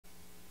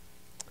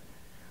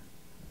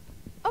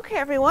Okay,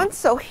 everyone,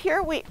 so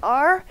here we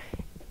are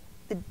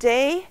the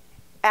day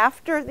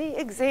after the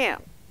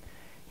exam.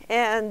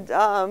 And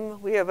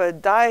we have a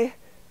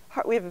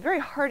very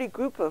hearty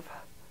group of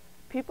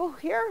people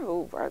here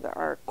who are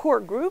our core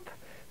group.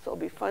 So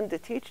it'll be fun to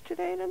teach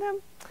today to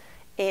them.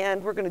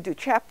 And we're going to do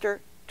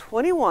chapter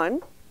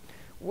 21,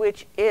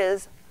 which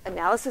is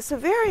analysis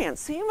of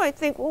variance. So you might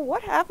think, well,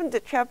 what happened to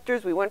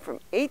chapters? We went from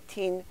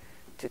 18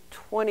 to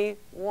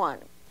 21.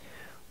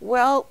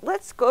 Well,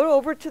 let's go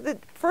over to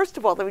first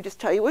of all, let me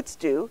just tell you what's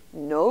due.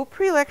 No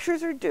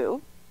pre-lectures are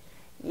due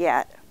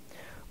yet.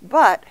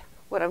 But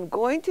what I'm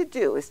going to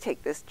do is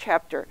take this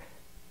chapter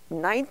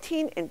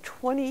 19 and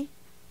 20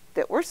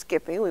 that we're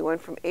skipping. We went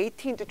from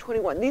 18 to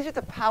 21. These are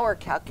the power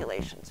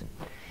calculations.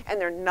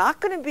 And they're not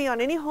going to be on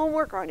any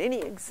homework or on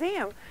any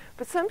exam,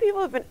 but some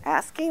people have been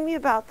asking me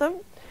about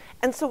them.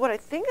 And so what I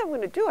think I'm going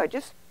to do, I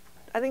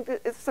think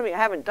that it's something I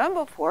haven't done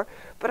before,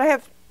 but I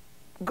have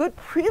good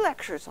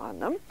pre-lectures on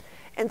them.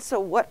 And so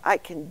what I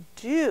can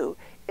do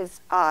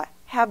is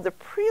have the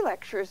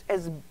pre-lectures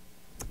as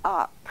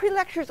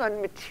pre-lectures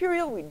on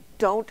material we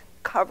don't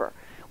cover,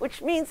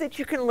 which means that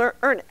you can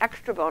earn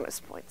extra bonus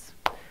points.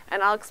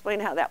 And I'll explain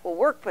how that will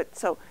work. But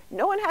so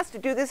no one has to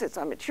do this. It's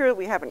on material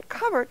we haven't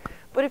covered.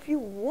 But if you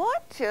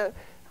want to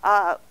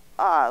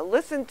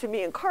listen to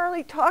me and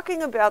Carly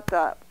talking about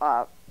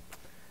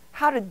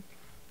how to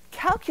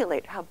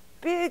calculate how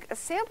big a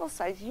sample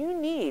size you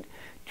need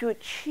to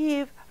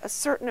achieve a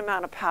certain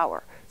amount of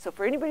power. So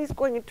for anybody who's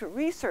going into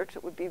research,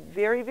 it would be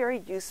very, very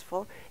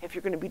useful if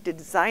you're going to be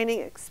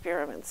designing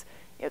experiments.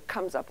 It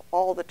comes up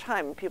all the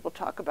time, and people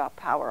talk about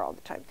power all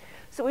the time.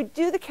 So we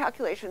do the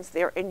calculations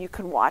there, and you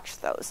can watch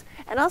those.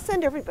 And I'll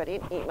send everybody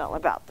an email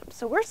about them.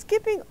 So we're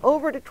skipping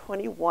over to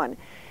 21.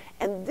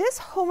 And this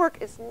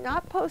homework is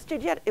not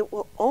posted yet. It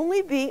will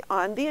only be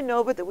on the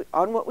ANOVA,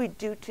 on what we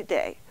do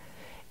today.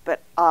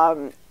 But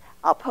I'll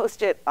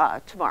post it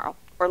tomorrow,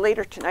 or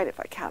later tonight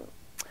if I can.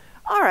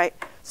 All right,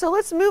 so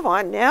let's move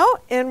on now,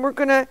 and we're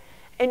gonna,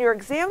 and your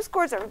exam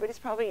scores, everybody's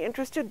probably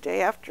interested,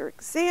 day after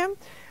exam.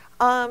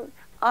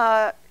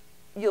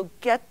 You'll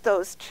get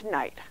those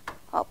tonight.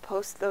 I'll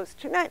post those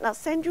tonight, and I'll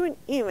send you an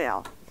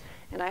email.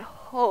 And I'm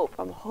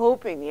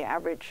hoping the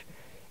average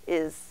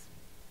is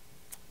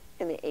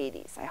in the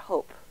 80s, I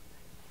hope.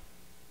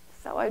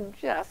 So I'm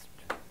just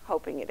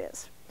hoping it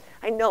is.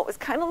 I know it was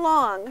kind of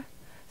long,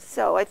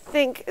 so I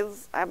think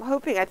it's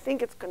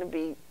going to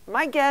be,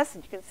 my guess,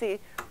 and you can see,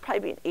 probably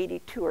be an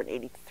 82 or an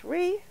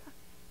 83.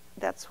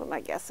 That's what my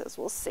guess is.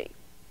 We'll see.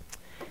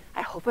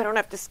 I hope I don't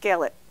have to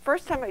scale it.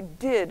 First time I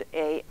did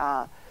a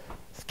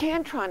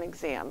Scantron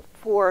exam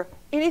for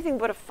anything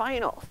but a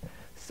final.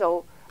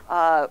 So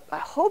I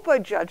hope I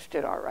judged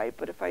it all right,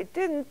 but if I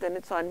didn't, then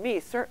it's on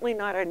me, certainly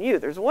not on you.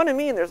 There's one of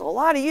me and there's a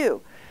lot of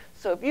you.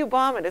 So if you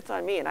bomb it, it's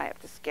on me and I have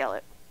to scale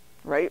it,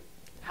 right?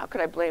 How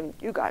could I blame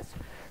you guys?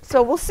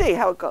 So we'll see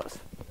how it goes.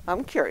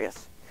 I'm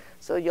curious.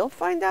 So you'll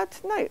find out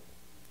tonight.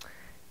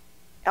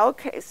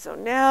 Okay, so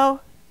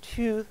now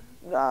to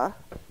the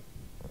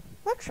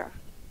lecture.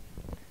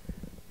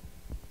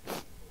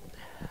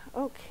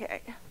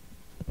 Okay.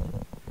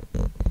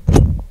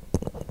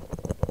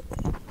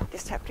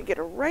 Just have to get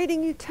a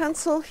writing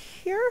utensil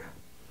here.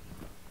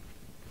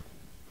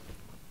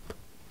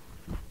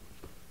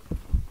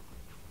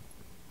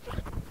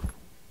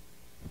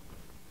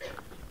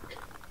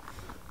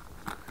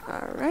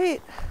 All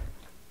right.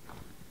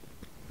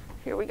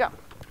 Here we go.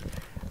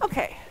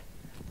 Okay.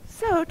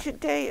 So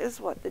today is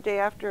what? The day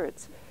after?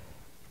 It's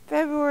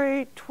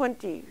February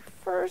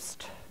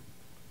 21st.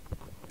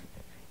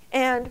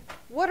 And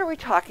what are we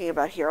talking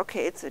about here?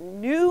 Okay, it's a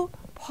new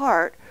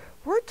part.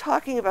 We're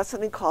talking about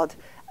something called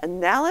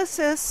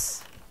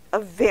analysis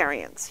of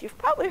variance. You've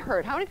probably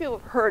heard. How many people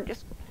have heard?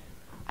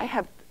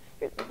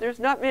 There's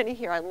not many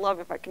here. I love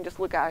if I can just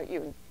look out at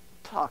you and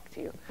talk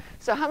to you.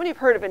 So how many have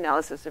heard of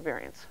analysis of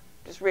variance?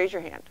 Just raise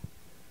your hand.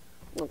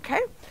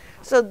 Okay.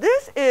 So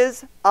this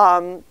is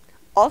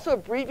also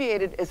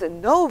abbreviated as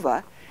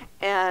ANOVA,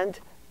 and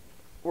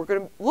we're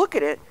going to look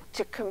at it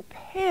to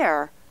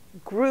compare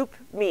group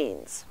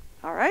means.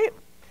 All right?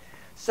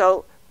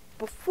 So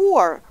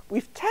before,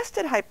 we've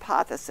tested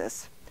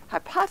hypotheses,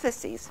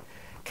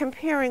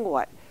 comparing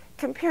what?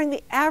 Comparing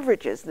the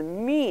averages, the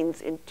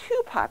means in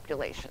two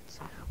populations.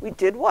 We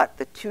did what?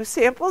 The two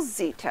samples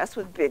z-test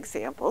with big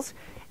samples,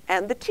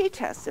 and the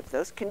t-test if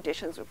those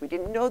conditions, if we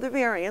didn't know the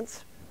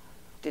variance,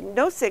 didn't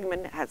know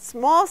sigma, had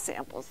small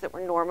samples that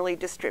were normally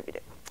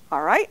distributed.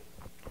 All right?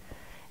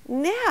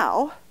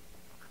 Now,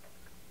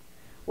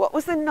 what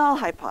was the null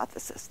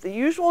hypothesis? The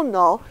usual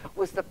null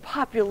was the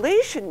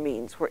population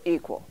means were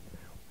equal.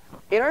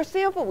 In our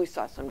sample, we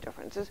saw some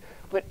differences,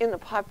 but in the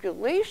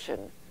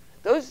population,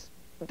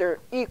 they're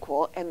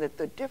equal, and that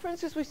the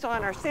differences we saw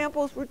in our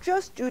samples were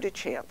just due to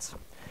chance.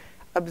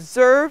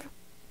 Observe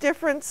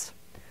difference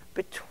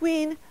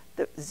between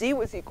the z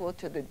was equal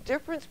to the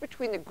difference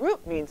between the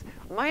group means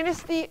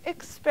minus the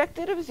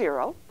expected of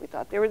 0, we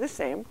thought they were the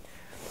same,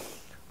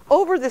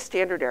 over the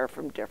standard error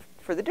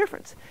for the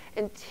difference.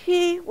 And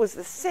t was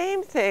the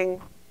same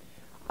thing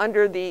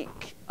under the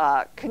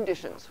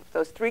conditions.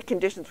 Those 3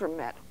 conditions were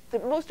met. The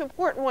most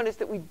important one is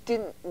that we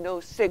didn't know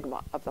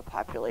sigma of the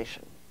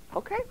population.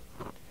 Okay?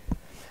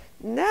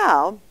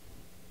 Now,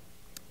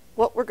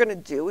 what we're going to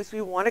do is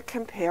we want to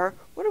compare,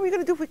 what are we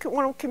going to do if we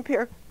want to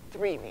compare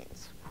 3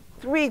 means,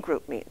 3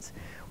 group means?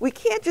 We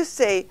can't just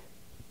say,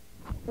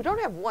 we don't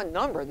have one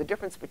number, the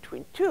difference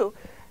between 2.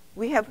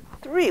 We have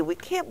 3. We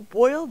can't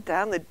boil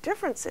down the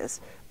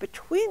differences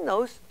between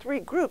those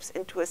 3 groups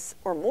into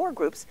or more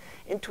groups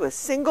into a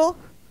single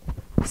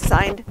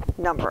signed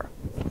number.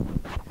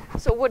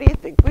 So what do you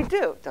think we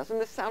do? Doesn't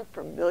this sound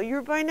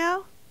familiar by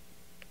now?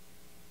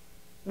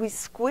 We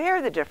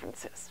square the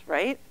differences,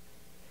 right?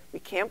 We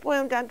can't boil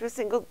them down to a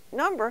single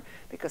number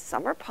because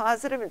some are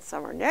positive and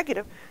some are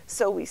negative.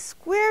 So we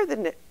square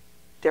the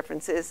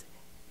differences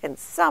and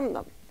sum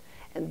them.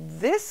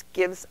 And this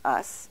gives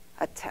us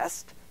a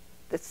test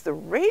that's the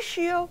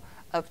ratio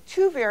of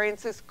 2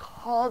 variances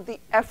called the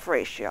F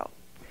ratio.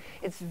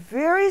 It's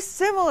very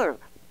similar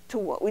to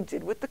what we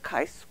did with the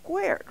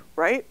chi-squared,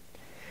 right?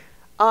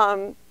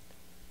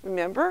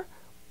 Remember,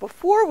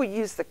 before we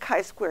used the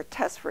chi-square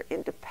test for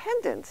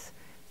independence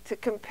to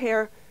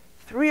compare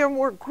 3 or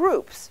more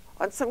groups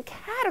on some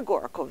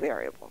categorical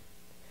variable.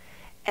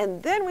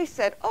 And then we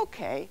said,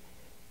 okay,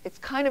 it's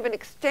kind of an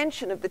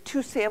extension of the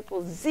 2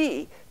 samples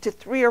Z to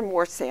 3 or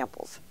more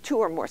samples, 2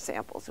 or more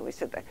samples. And we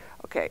said that,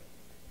 okay.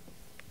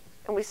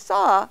 And we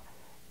saw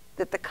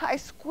that the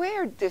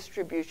chi-squared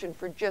distribution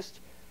for just,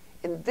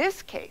 in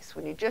this case,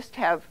 when you just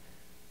have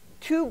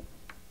 2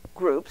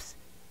 groups,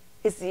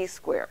 is Z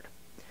squared.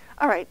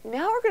 All right,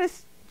 now we're going to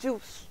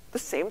do the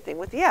same thing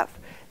with the F.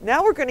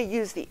 Now we're going to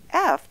use the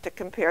F to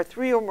compare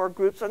 3 or more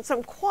groups on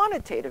some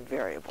quantitative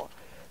variable.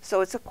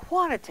 So it's a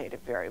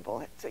quantitative variable.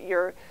 It's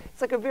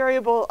like a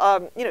variable,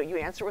 you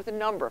answer with a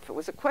number. If it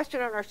was a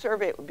question on our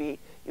survey, it would be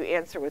you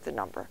answer with a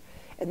number.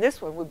 And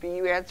this one would be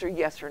you answer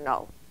yes or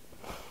no.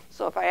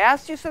 So if I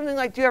asked you something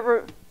like, have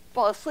you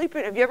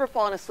ever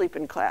fallen asleep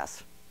in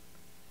class?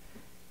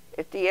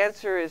 If the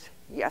answer is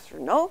yes or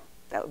no,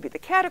 that would be the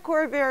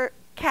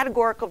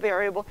categorical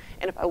variable.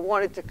 And if I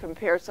wanted to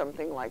compare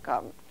something like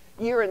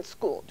year in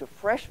school, do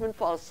freshmen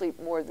fall asleep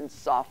more than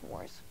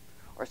sophomores?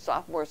 Or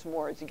sophomores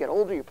more? As you get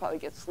older, you probably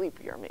get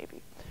sleepier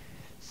maybe.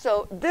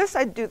 So this,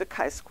 I'd do the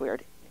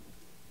chi-squared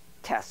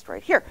test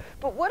right here.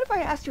 But what if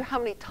I asked you how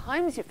many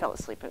times you fell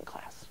asleep in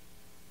class?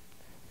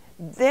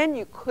 Then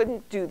you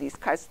couldn't do this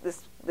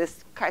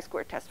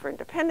chi-square test for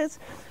independence,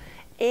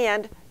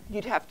 and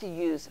you'd have to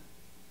use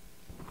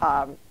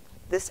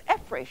this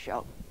F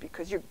ratio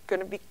because you're going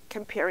to be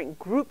comparing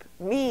group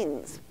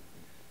means,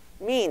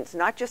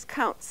 not just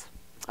counts.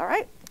 All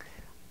right?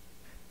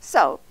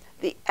 So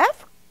the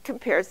F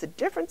compares the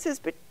differences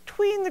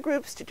between the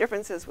groups to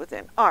differences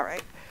within. All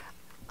right,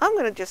 I'm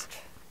just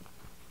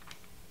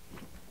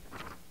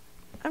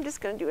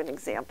going to do an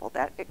example,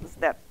 that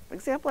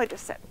example I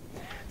just said.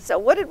 So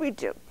what did we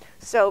do?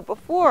 So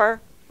before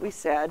we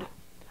said,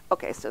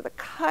 okay, so the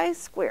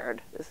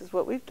chi-squared, this is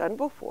what we've done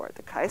before,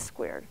 the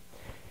chi-squared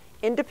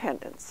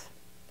independence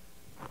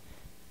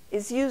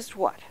is used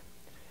what?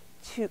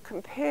 To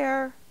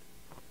compare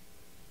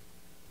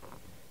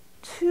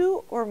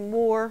 2 or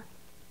more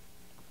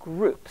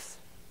groups.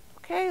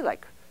 Okay,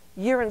 like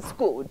year in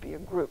school would be a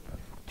group,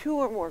 2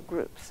 or more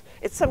groups.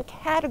 It's some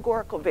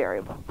categorical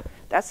variable.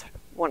 That's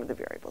one of the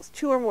variables,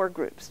 2 or more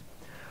groups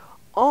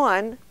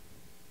on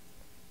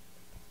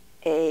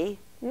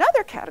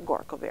another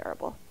categorical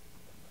variable,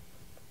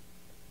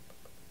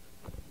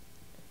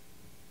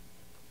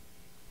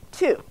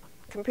 2.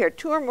 Compare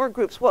 2 or more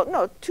groups. Well,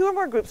 no, 2 or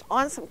more groups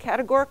on some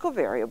categorical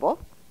variable.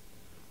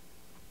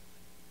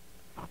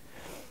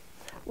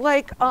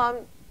 Like,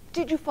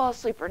 did you fall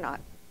asleep or not?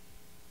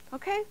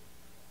 Okay?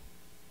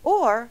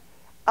 Or,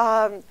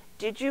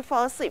 did you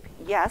fall asleep?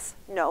 Yes,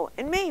 no,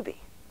 and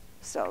maybe.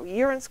 So,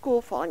 year in school,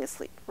 falling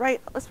asleep,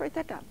 right? Let's write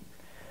that down.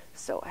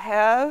 So,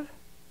 have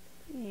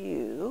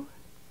you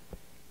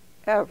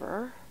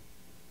ever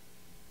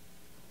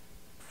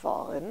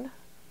fallen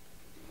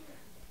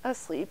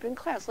asleep in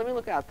class? Let me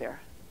look out there.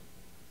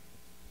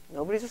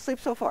 Nobody's asleep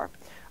so far.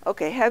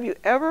 Okay, have you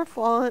ever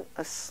fallen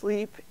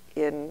asleep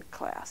in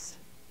class?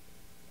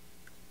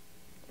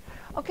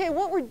 Okay,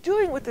 what we're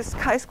doing with this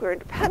chi-square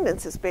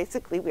independence is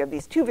basically we have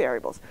these 2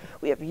 variables.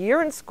 We have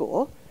year in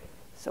school,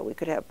 so we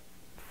could have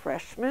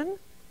freshman,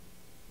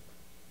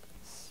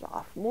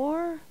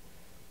 sophomore,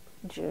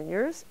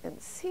 juniors,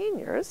 and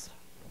seniors,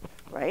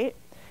 right?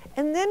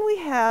 And then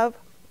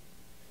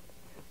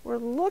we're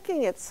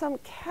looking at some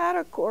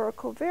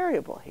categorical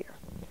variable here.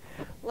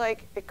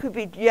 Like, it could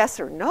be yes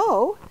or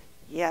no,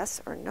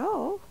 yes or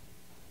no,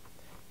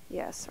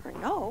 yes or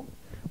no.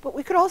 But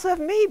we could also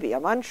have maybe,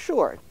 I'm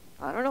unsure.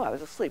 I don't know, I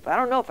was asleep. I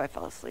don't know if I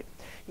fell asleep.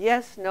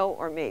 Yes, no,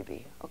 or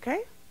maybe,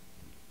 okay?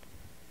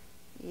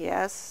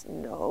 Yes,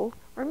 no,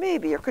 or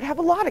maybe. Or could have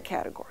a lot of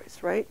categories,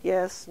 right?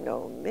 Yes,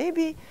 no,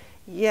 maybe.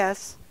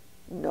 Yes,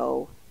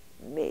 no,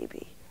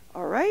 maybe.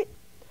 All right?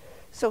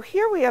 So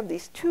here we have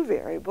these 2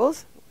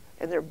 variables,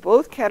 and they're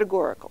both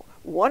categorical.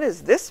 One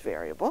is this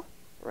variable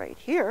right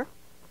here.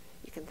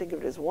 You can think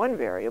of it as one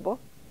variable.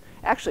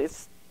 Actually,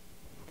 it's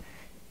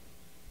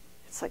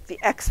like the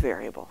X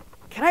variable.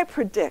 Can I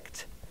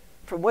predict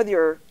from whether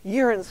your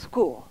year in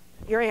school,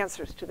 your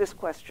answers to this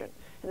question,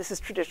 and this is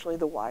traditionally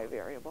the Y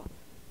variable,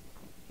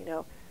 you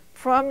know,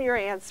 from your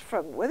answer,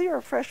 from whether you're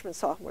a freshman,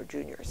 sophomore,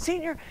 junior, or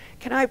senior,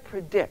 can I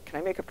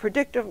make a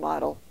predictive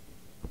model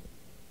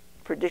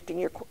predicting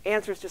your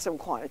answers to some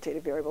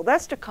quantitative variable?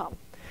 That's to come.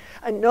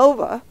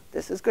 ANOVA,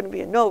 this is going to be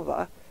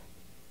ANOVA,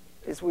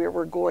 is where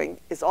we're going,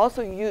 is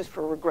also used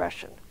for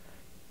regression,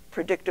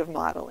 predictive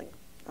modeling,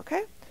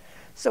 okay?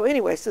 So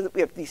anyway, so that we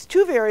have these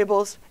two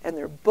variables, and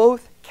they're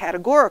both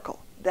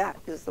categorical. That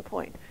is the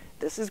point.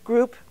 This is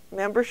group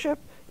membership.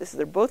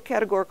 They're both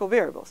categorical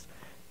variables.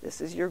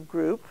 This is your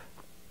group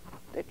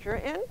that you're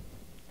in,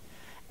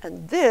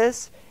 and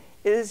this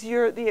is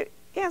the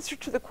answer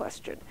to the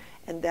question,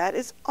 and that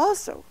is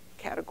also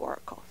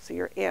categorical. So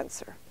your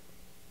answer.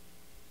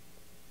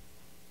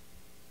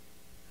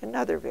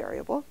 Another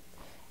variable,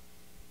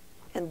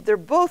 and they're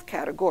both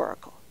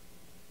categorical.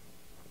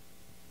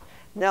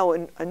 Now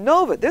in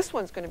ANOVA, this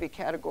one's going to be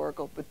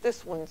categorical, but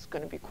this one's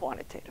going to be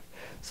quantitative.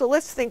 So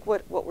let's think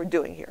what we're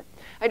doing here.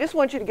 I just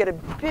want you to get a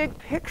big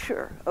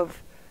picture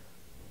of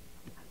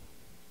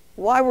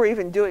why we're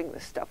even doing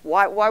this stuff,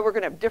 why we're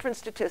going to have different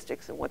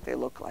statistics and what they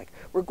look like.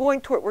 We're going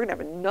to have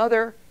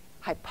another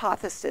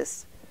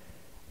hypothesis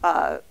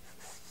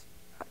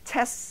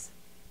test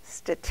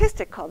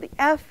statistic called the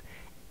F,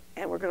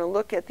 and we're going to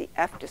look at the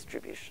F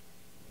distribution.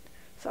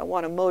 So I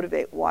want to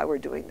motivate why we're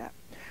doing that.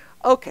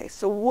 Okay,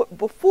 so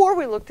before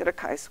we looked at a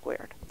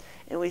chi-squared,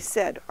 and we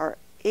said our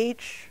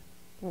H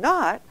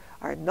naught,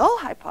 our null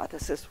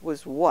hypothesis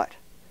was what?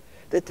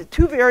 That the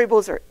two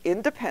variables are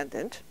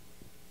independent,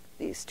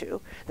 these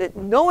two, that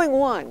knowing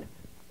one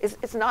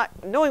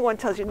knowing one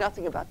tells you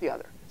nothing about the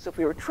other. So if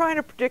we were trying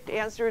to predict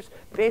answers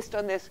based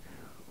on this,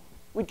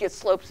 we'd get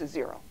slopes of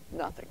 0,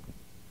 nothing.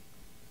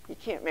 You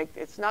can't make,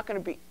 it's not going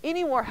to be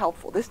any more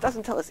helpful. This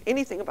doesn't tell us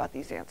anything about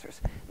these answers.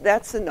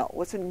 That's a null.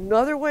 What's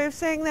another way of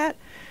saying that?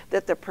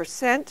 That the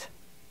percent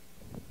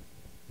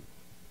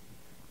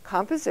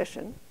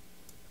composition,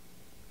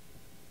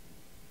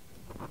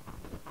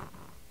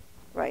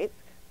 right,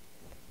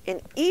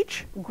 in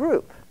each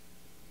group,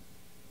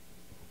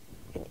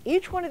 in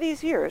each one of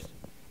these years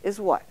is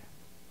what?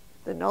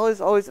 The null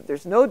is always, if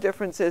there's no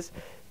differences,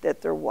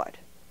 that they're what?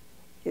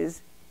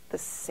 Is the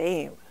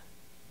same.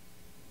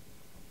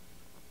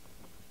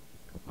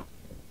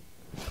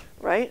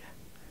 Right?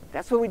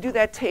 That's when we do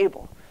that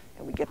table,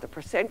 and we get the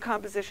percent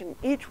composition.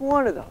 Each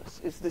one of those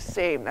is the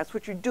same. That's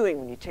what you're doing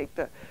when you take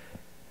the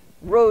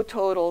row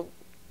total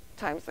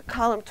times the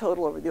column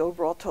total over the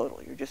overall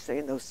total. You're just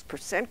saying those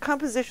percent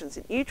compositions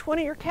in each one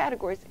of your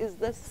categories is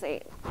the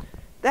same.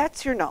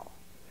 That's your null.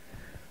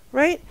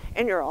 Right?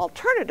 And your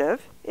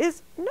alternative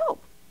is no.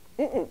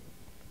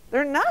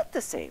 They're not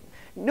the same.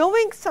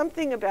 Knowing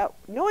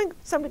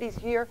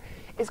somebody's year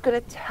is going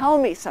to tell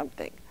me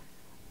something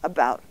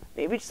about,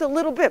 maybe just a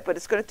little bit, but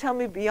it's going to tell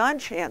me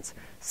beyond chance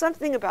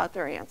something about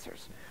their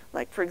answers.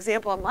 Like, for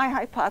example, my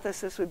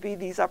hypothesis would be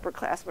these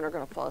upperclassmen are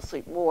going to fall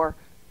asleep more.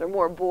 They're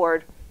more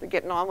bored. They're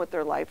getting on with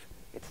their life.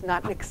 It's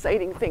not an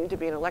exciting thing to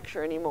be in a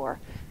lecture anymore,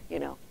 you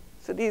know.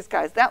 So these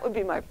guys, that would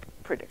be my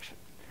prediction.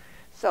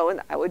 So,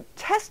 and I would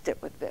test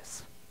it with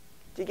this.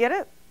 Do you get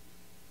it?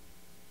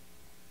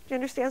 Do you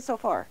understand so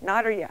far?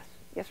 Nod or yes?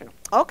 Yes or no?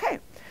 Okay.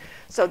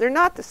 So they're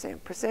not the same.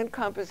 Percent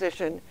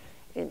composition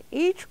in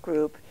each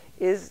group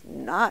is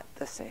not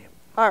the same.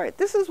 All right,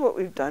 this is what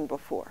we've done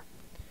before.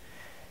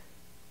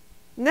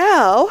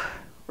 Now,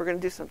 we're going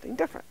to do something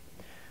different.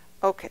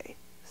 Okay,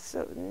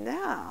 so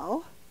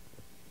now,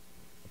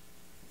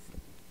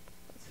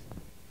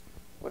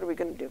 what are we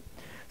going to do?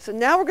 So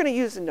now we're going to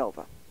use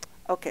ANOVA.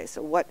 Okay,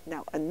 so what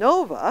now?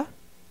 ANOVA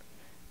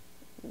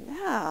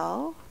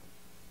now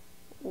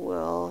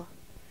will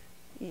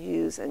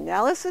use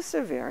analysis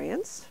of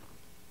variance,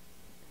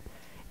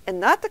 and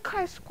not the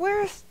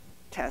chi-squares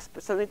test,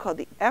 but something called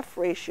the F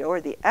ratio,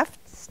 or the F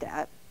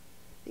stat.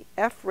 The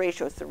F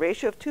ratio is the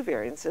ratio of two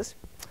variances.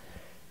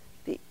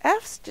 The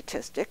F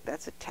statistic,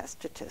 that's a test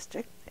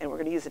statistic, and we're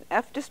going to use an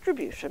F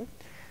distribution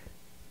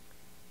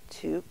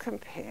to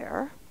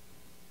compare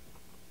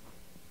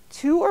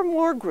two or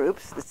more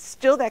groups. It's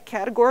still that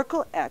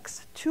categorical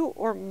X, two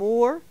or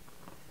more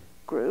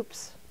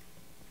groups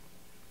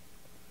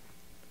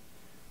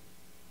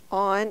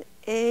on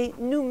a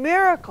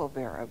numerical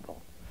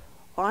variable,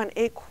 on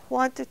a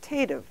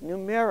quantitative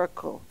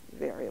numerical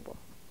variable.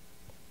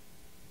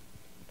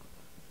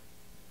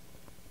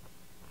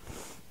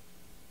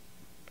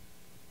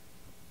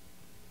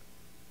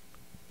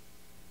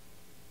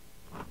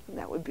 And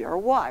that would be our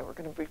Y. We're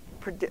going to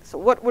predict. So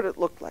what would it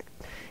look like?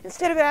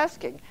 Instead of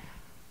asking,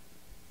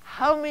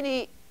 how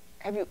many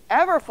have you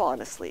ever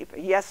fallen asleep? A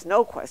yes,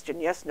 no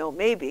question, yes, no,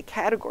 maybe,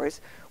 categories.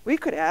 We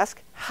could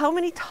ask, how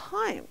many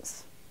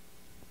times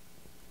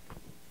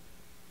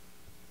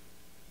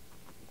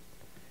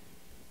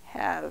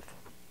have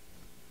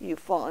you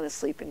fallen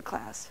asleep in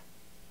class?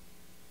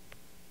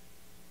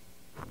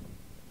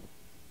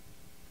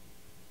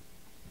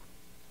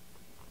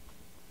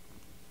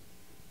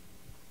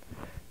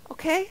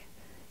 Okay?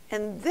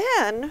 And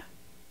then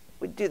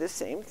we'd do the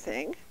same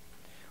thing.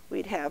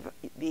 We'd have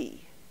the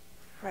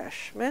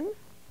freshmen,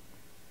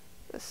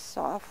 the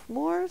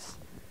sophomores,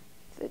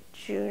 the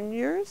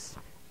juniors,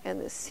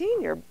 and the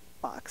senior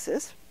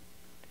boxes.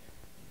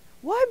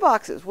 Why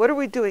boxes? What are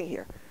we doing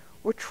here?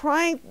 We're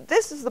trying,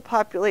 this is the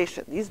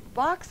population. These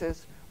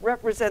boxes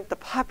represent the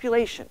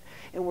population.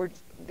 And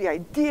the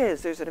idea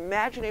is there's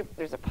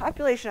a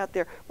population out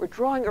there, we're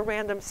drawing a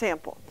random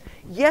sample.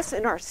 Yes,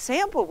 in our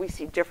sample we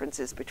see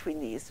differences between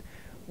these,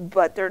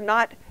 but they're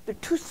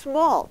too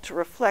small to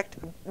reflect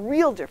a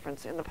real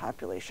difference in the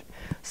population.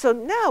 So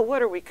now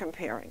what are we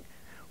comparing?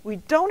 We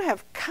don't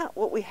have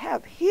what we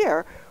have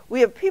here.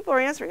 We have people are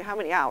answering how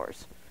many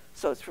hours.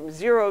 So it's from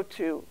 0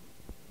 to,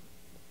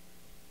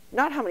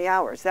 not how many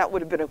hours, that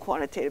would have been a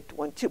quantitative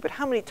one too, but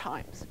how many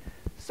times?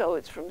 So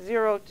it's from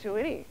 0 to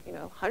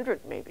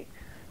 100 maybe.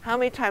 How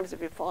many times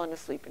have you fallen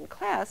asleep in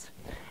class?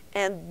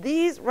 And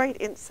these right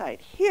inside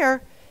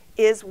here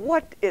is,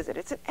 what is it?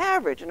 It's an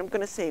average, and I'm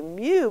going to say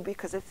mu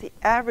because it's the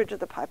average of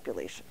the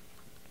population.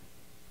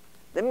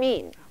 The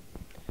mean.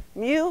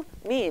 Mu,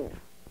 mean.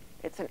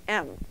 It's an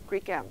M,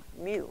 Greek M,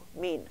 mu,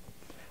 mean.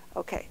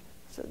 Okay,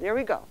 so there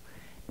we go.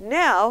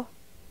 Now,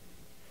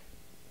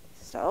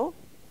 so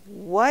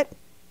what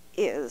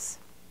is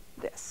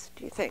this,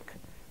 do you think?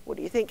 What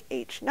do you think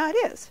H naught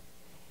is?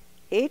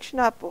 H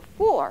naught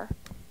before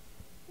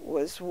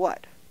was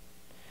what?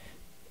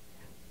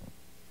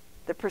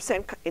 The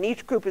percent in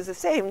each group is the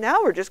same.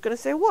 Now we're just going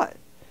to say what?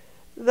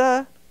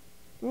 The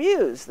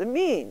mu's, the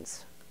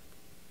means.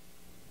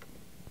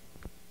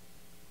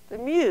 The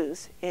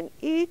mu's in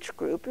each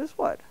group is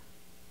what?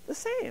 The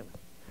same.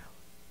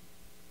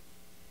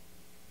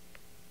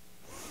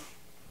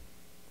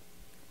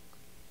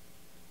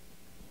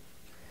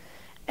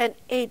 And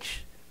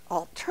H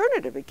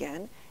alternative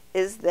again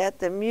is that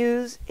the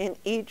mu's in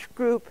each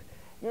group,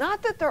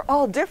 not that they're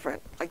all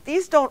different, like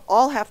these don't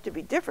all have to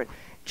be different,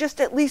 just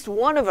at least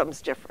one of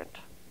them's different.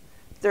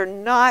 They're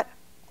not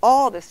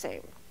all the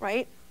same,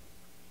 right?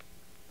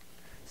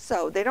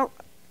 So they don't,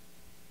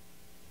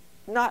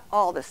 not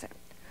all the same,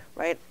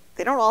 right?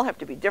 They don't all have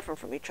to be different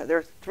from each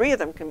other. 3 of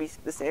them can be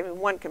the same and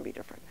 1 can be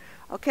different.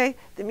 Okay?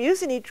 The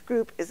mu's in each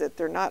group is that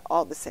they're not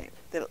all the same,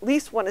 that at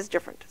least one is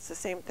different. It's the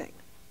same thing.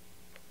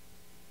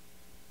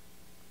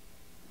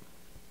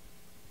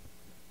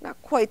 Not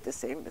quite the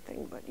same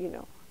thing, but you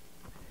know.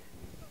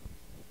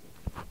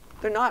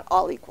 They're not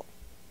all equal.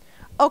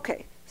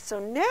 Okay, so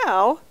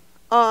now,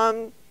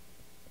 I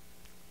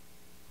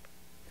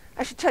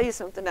should tell you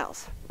something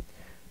else.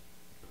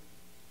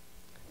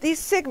 These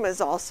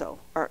sigmas also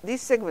are,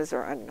 these sigmas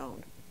are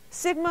unknown.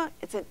 Sigma,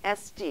 it's an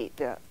SD,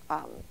 the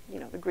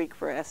Greek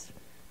for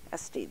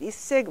SD. These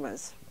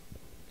sigmas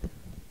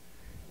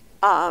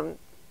are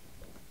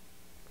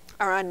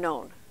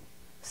unknown.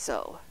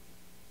 So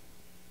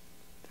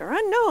they're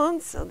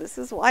unknown, so this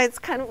is why it's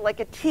kind of like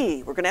a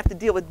T. We're going to have to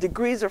deal with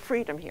degrees of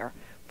freedom here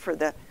for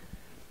the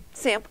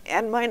sample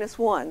n-1.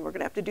 We're going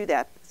to have to do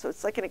that. So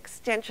it's like an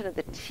extension of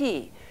the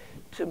T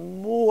to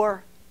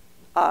more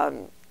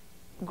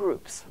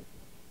groups.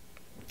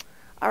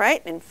 All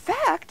right, in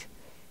fact,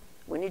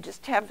 when you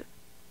just have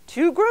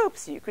 2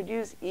 groups, you could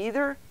use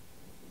either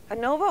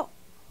ANOVA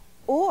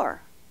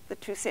or the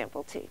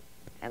 2-sample T,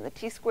 and the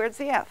T squared's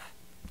the F.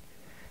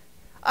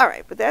 All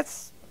right, but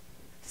that's,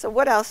 so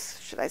what else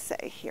should I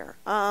say here?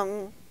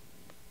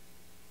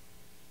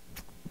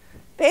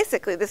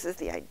 Basically, this is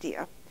the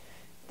idea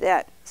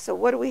that, so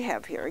what do we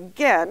have here?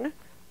 Again,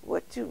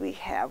 what do we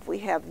have? We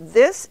have,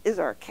 this is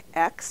our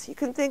X, you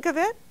can think of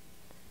it,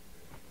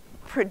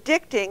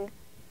 predicting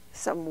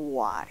some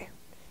Y.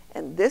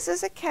 And this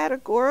is a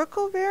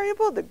categorical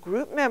variable, the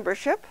group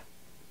membership,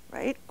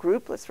 right?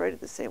 Group, let's write it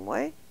the same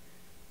way.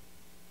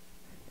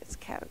 It's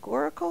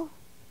categorical.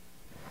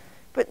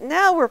 But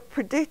now we're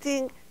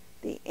predicting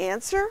the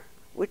answer,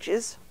 which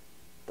is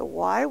the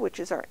Y, which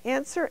is our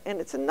answer,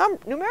 and it's a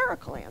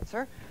numerical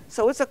answer,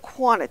 so it's a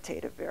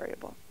quantitative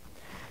variable.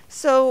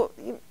 So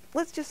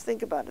let's just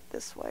think about it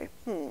this way.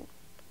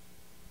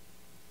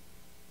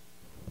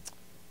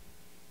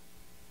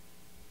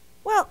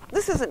 Well,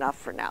 this is enough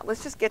for now.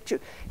 Let's just get to,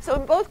 so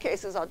in both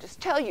cases, I'll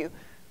just tell you,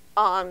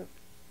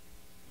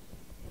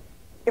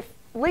 if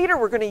later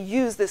we're going to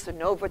use this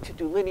ANOVA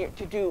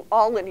to do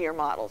all linear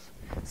models.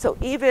 So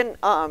even,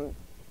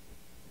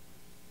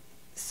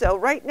 so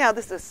right now,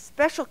 this is a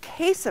special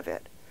case of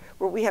it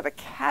where we have a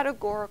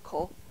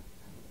categorical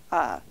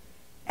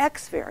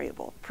X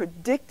variable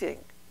predicting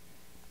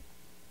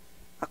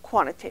a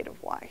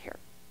quantitative Y here.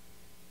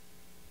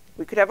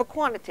 We could have a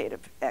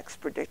quantitative X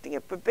predicting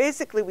it, but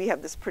basically we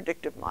have this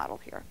predictive model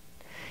here.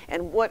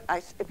 And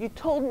if you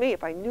told me,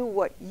 if I knew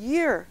what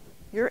year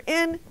you're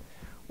in,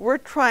 we're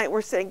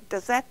saying,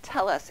 does that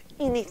tell us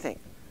anything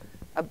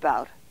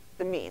about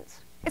the means?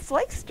 It's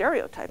like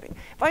stereotyping.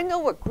 If I know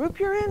what group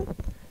you're in,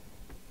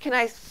 can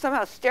I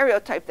somehow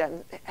stereotype that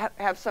and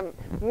have some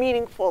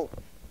meaningful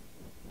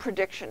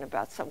prediction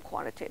about some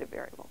quantitative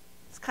variable?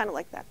 It's kind of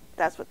like that.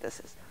 That's what this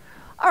is.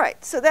 All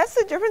right, so that's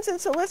the difference. And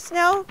so let's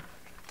now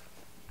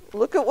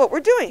look at what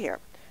we're doing here.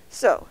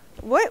 So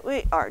what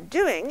we are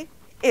doing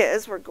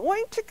is we're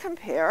going to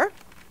compare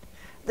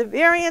the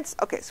variance.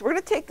 Okay, so we're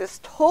going to take this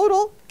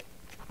total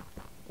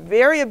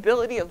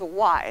variability of the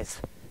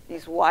y's,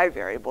 these y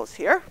variables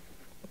here,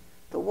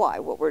 the y,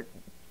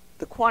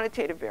 the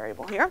quantitative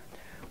variable here.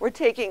 We're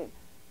taking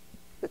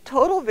the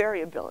total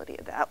variability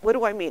of that. What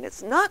do I mean?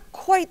 It's not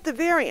quite the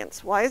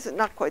variance. Why is it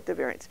not quite the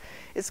variance?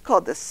 It's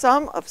called the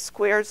sum of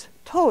squares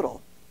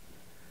total.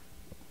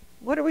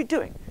 What are we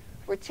doing?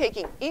 We're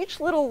taking each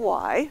little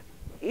y,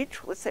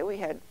 let's say we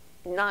had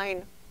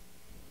 9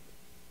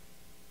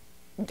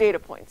 data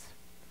points,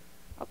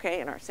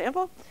 okay, in our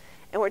sample,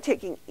 and we're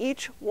taking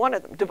each one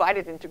of them,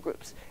 divided into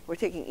groups. We're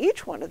taking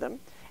each one of them,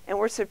 and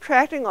we're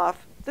subtracting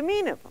off the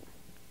mean of them,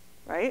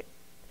 right?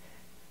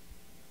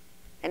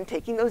 And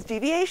taking those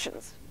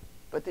deviations.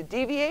 But the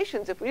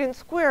deviations, if we didn't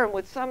square them,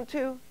 would sum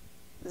to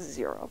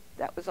 0.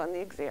 That was on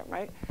the exam,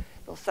 right?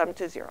 They'll sum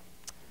to 0.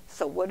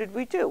 So what did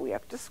we do? We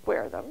have to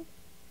square them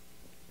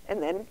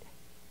and then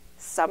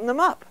sum them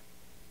up.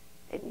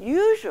 And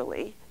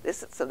usually,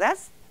 so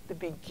that's the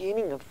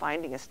beginning of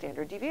finding a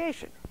standard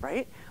deviation,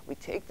 right? We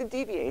take the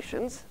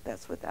deviations,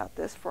 that's without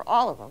this, for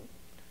all of them,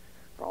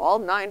 for all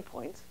 9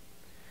 points.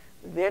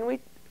 Then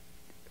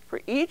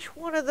for each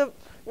one of the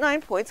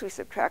 9 points, we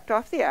subtract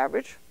off the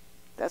average.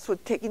 That's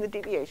what taking the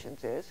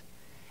deviations is.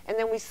 And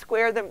then we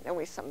square them and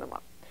we sum them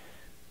up.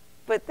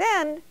 But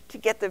then, to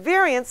get the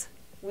variance,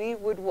 we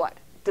would what?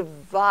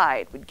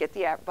 Divide. We'd get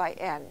the average by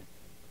n.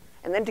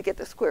 And then to get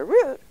the square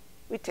root,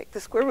 we take the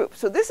square root.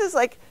 So this is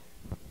like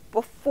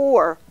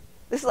before,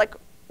 this is like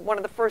one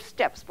of the first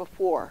steps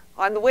before,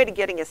 on the way to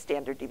getting a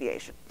standard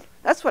deviation.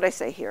 That's what I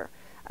say here.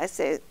 I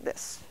say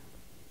this,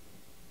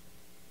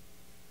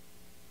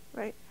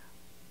 right?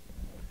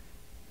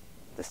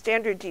 The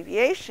standard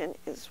deviation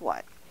is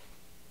what?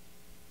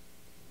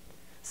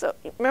 So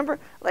remember,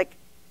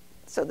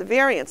 so the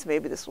variance,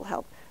 maybe this will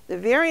help. The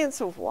variance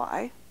of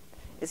y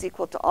is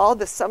equal to all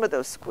the sum of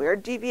those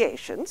squared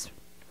deviations,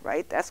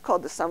 right? That's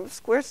called the sum of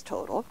squares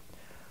total,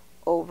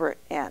 over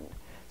n.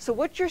 So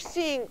what you're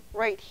seeing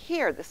right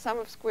here, the sum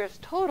of squares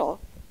total,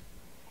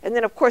 and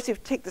then of course if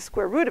you take the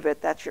square root of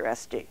it, that's your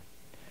SD.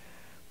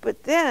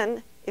 But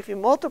then if you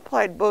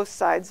multiplied both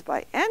sides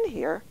by n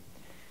here,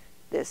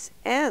 this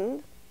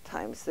n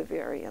times the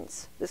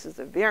variance, this is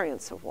the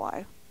variance of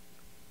y,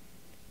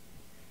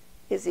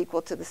 is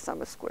equal to the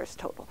sum of squares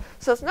total.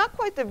 So it's not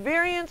quite the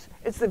variance,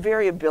 it's the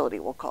variability,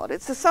 we'll call it.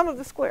 It's the sum of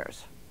the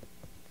squares.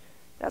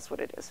 That's what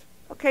it is.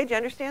 Okay, do you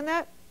understand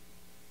that?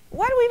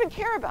 Why do we even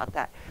care about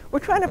that? We're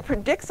trying to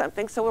predict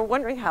something, so we're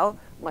wondering how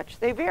much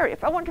they vary.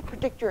 If I wanted to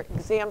predict your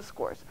exam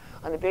scores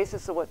on the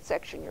basis of what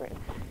section you're in,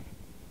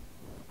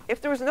 if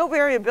there was no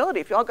variability,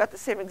 if you all got the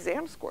same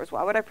exam scores,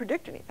 why would I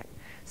predict anything?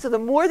 So the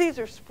more these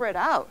are spread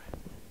out,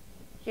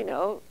 you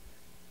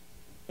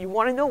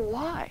want to know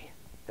why.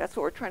 That's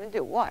what we're trying to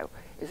do. Why?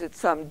 Is it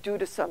due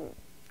to some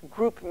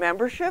group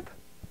membership,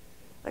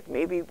 like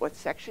maybe what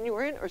section you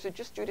were in, or is it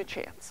just due to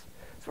chance?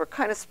 So we're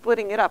kind of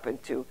splitting it up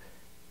into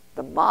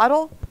the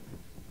model,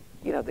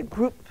 the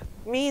group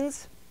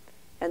means,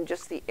 and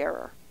just the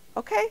error,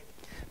 okay?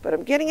 But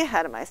I'm getting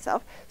ahead of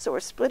myself. So we're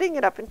splitting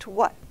it up into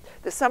what?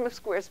 The sum of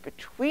squares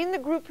between the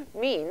group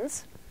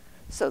means.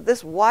 So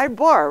this y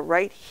bar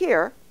right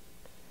here,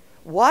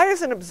 y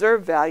is an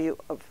observed value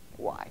of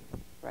y,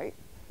 right?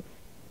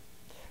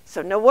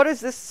 So now what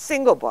is this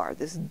single bar?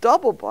 This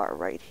double bar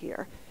right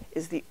here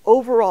is the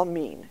overall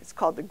mean. It's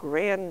called the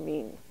grand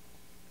mean.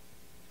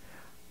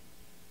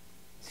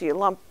 So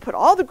you put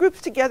all the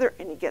groups together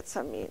and you get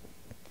some mean.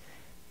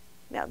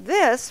 Now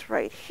this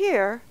right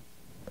here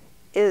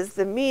is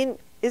the mean,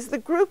 is the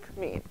group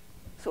mean.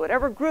 So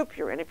whatever group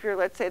you're in, if you're,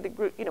 let's say the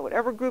group,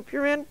 whatever group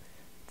you're in,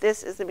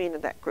 this is the mean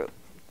of that group.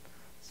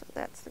 So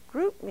that's the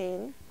group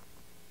mean.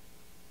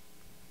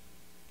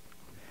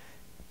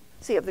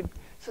 So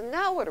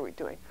now what are we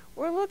doing?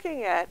 We're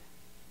looking at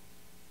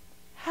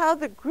how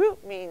the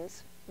group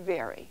means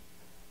vary,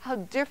 how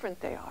different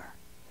they are.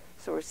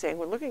 So we're saying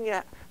we're looking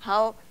at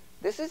how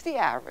this is the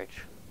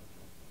average,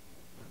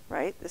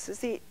 right? This is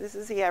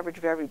the average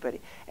of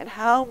everybody, and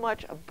how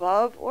much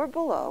above or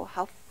below,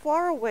 how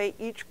far away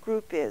each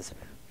group is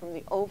from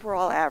the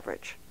overall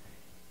average.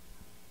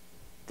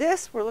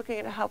 This, we're looking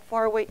at how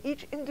far away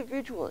each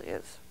individual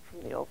is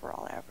from the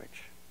overall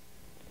average.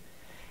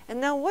 And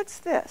now what's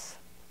this?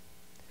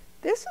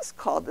 This is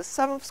called the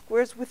sum of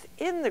squares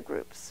within the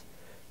groups.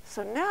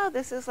 So now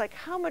this is like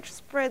how much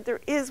spread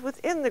there is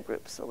within the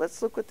group. So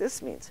let's look what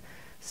this means.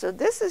 So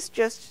this is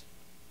just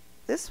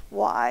this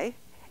y,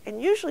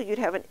 and usually you'd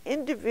have an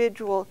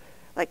individual,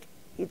 like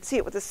you'd see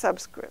it with a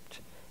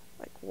subscript,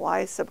 like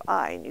y sub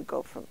I, and you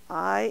go from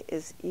I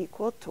is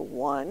equal to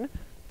 1,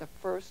 the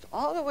first,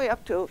 all the way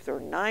up to, if there were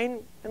 9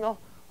 in the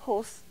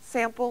whole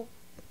sample,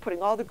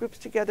 putting all the groups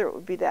together, it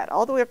would be that,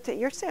 all the way up to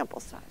your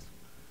sample size.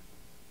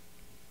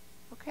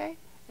 Okay?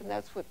 And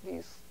that's what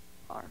these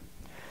are.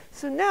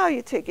 So now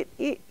you take it,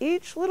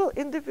 each little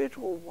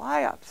individual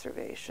y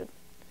observation.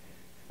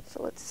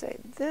 So let's say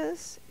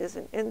this is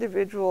an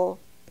individual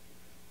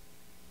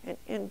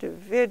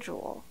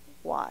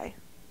y.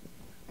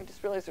 I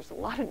just realized there's a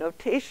lot of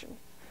notation.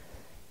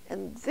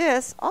 And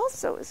this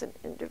also is an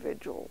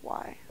individual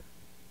y.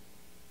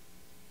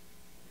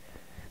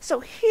 So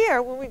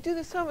here, when we do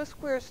the sum of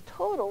squares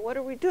total, what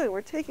are we doing?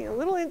 We're taking a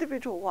little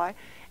individual y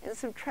and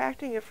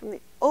subtracting it from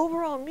the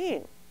overall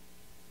mean.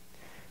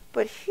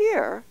 But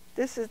here,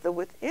 this is the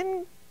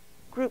within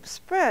group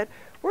spread.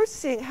 We're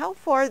seeing how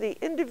far the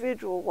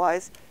individual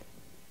y's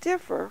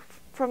differ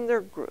from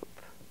their group.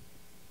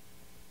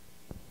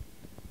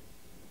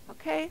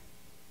 Okay?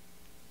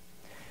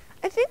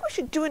 I think we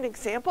should do an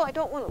example. I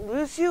don't want to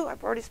lose you.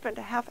 I've already spent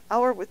a half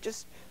hour with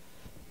just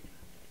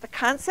the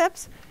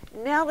concepts.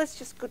 Now let's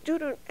just go do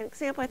an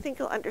example. I think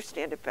you'll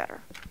understand it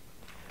better.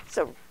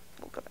 So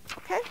we'll go back,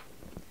 okay?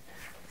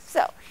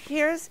 So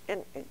here's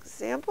an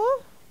example.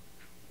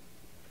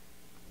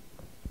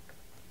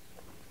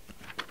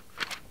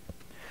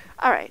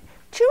 All right,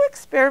 2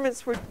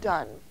 experiments were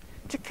done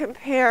to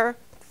compare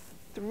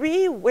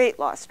 3 weight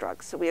loss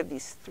drugs. So we have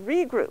these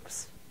 3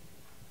 groups.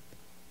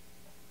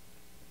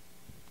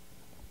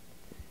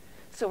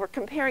 So we're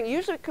comparing,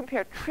 usually we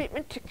compare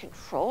treatment to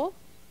control.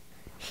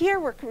 Here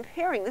we're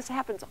comparing, this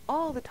happens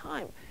all the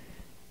time,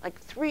 like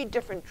 3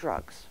 different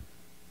drugs.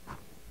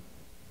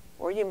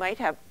 Or you might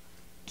have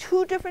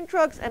 2 different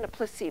drugs and a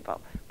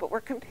placebo, but we're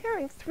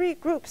comparing 3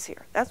 groups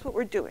here. That's what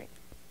we're doing.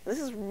 This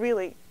is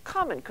really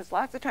common because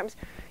lots of times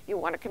you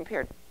want to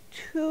compare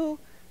 2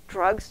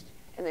 drugs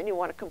and then you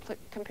want to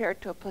compare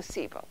it to a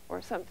placebo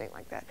or something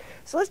like that.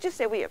 So let's just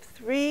say we have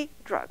 3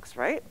 drugs,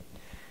 right?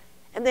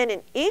 And then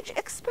in each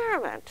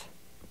experiment,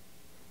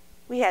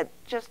 we had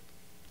just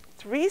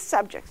 3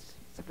 subjects.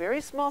 It's a very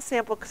small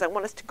sample because I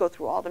want us to go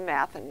through all the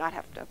math and not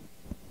have to.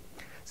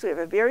 So we have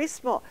a very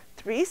small,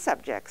 3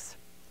 subjects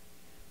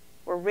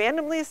were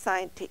randomly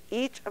assigned to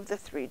each of the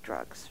 3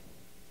 drugs.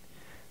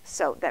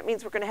 So that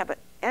means we're going to have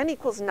n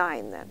equals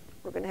 9 then.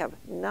 We're going to have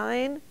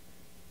 9,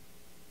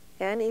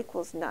 n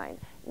equals 9,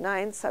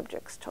 9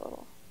 subjects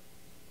total,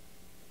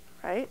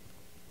 right?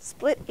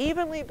 Split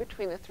evenly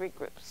between the 3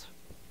 groups.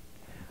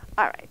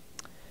 All right.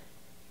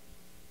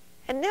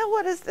 And now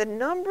what does the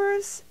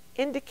numbers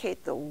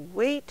indicate the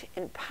weight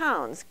in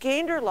pounds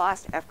gained or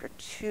lost after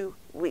 2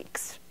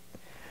 weeks?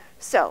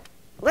 So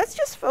let's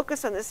just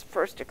focus on this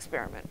first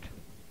experiment.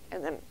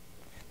 And then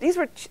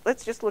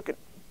let's just look at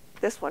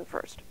this one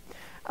first.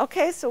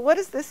 Okay, so what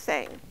is this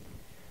saying?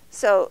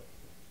 So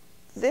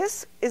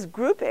this is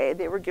group A.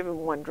 They were given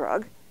 1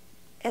 drug.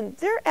 And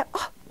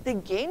they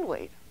gained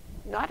weight.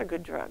 Not a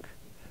good drug.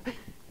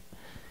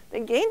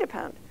 They gained a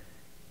pound.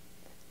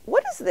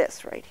 What is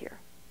this right here?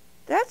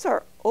 That's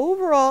our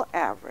overall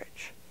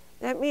average.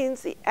 That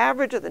means the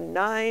average of the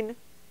 9,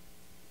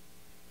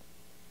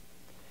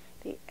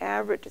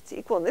 it's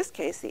equal in this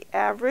case, the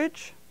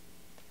average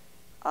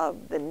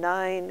of the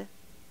 9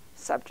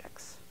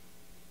 subjects.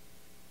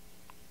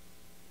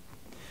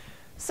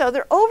 So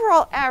their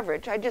overall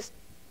average,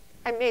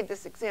 I made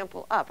this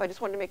example up. I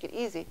just wanted to make it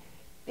easy.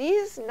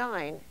 These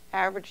 9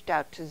 averaged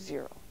out to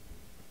 0.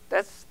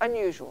 That's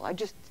unusual. I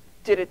just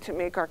did it to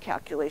make our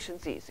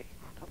calculations easy.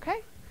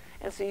 Okay?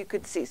 And so you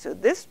could see, so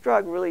this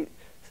drug really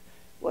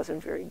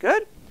wasn't very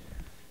good.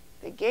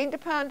 They gained a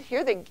pound.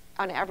 Here,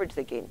 on average,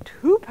 they gained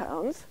 2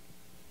 pounds.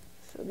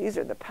 So these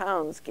are the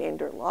pounds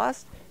gained or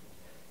lost.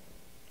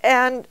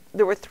 And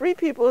there were 3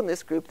 people in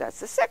this group. That's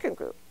the second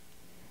group.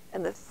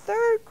 And the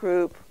third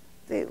group,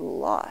 they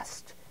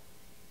lost.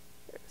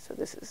 So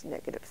this is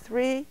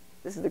 -3.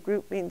 This is the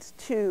group means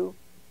 2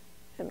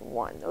 and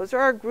 1. Those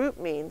are our group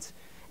means.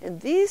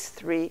 And these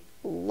 3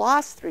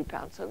 lost 3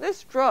 pounds. So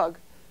this drug,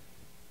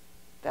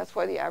 that's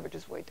why the average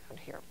is way down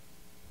here.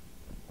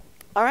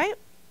 All right?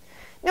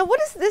 Now, what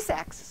does this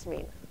axis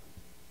mean?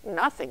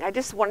 Nothing. I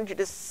just wanted you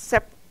to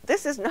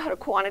this is not a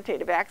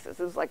quantitative axis.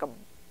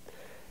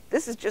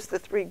 This is just the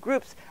 3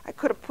 groups. I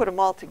could have put them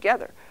all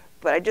together,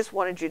 but I just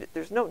wanted you to,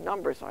 there's no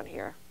numbers on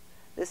here.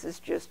 This is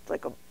just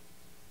like a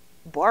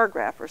bar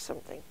graph or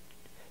something.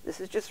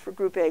 This is just for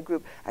group A,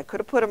 group. I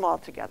could have put them all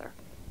together,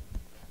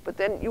 but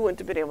then you wouldn't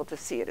have been able to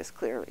see it as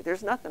clearly.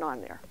 There's nothing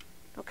on there.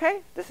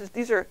 Okay?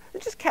 These are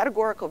just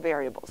categorical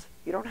variables.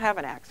 You don't have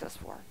an axis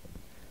for.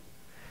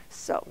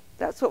 So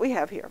that's what we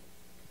have here.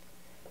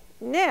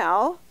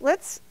 Now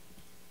let's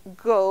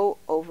go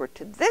over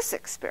to this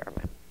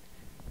experiment.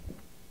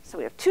 So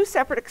we have 2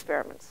 separate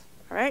experiments.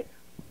 All right?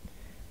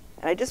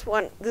 And I just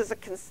want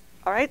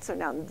all right, so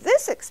now in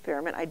this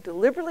experiment, I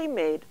deliberately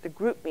made the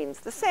group means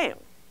the same.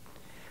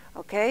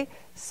 Okay?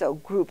 So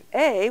group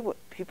A,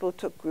 people who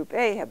took group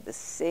A have the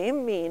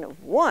same mean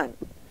of 1,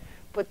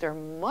 but they're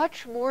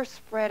much more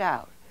spread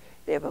out.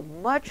 They have a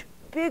much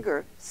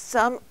bigger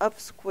sum of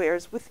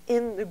squares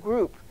within the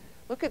group.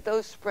 Look at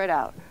those spread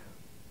out.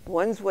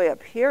 One's way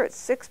up here at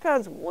 6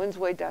 pounds, one's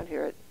way down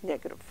here at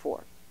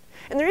 -4.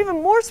 And they're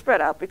even more spread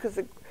out because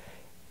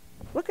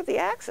look at the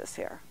axis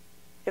here.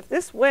 If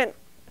this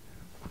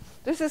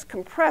is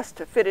compressed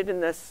to fit it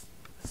in this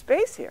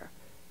space here.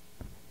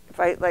 If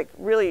I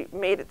really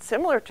made it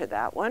similar to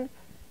that one,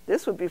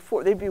 this would be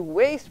 4. They'd be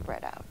way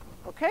spread out.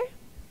 Okay?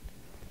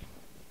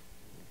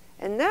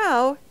 And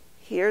now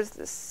here's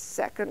the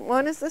second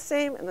one is the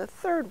same and the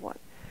third one.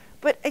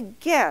 But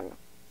again,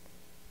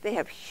 they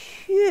have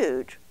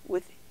huge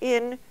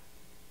within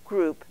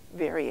group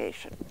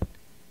variation.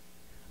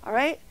 All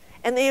right?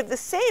 And they have the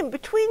same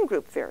between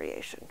group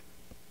variation.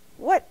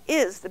 What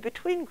is the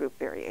between group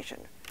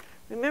variation?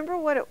 Remember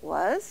what it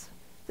was,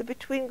 the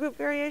between group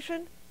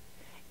variation?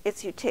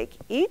 It's you take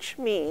each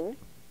mean,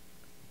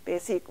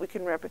 basically we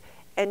can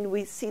and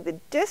we see the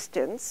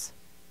distance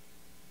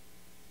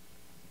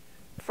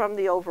from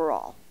the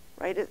overall,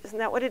 right? Isn't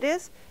that what it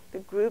is? The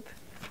group,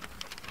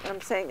 what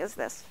I'm saying is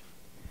this.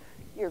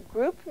 Your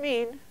group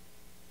mean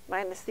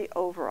minus the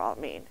overall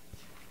mean.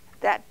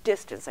 That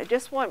distance, I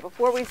just want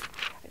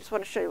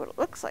to show you what it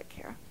looks like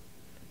here.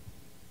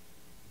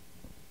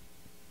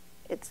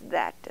 It's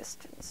that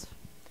distance.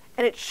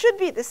 And it should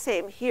be the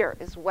same here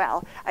as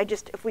well.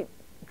 If we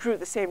drew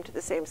the same to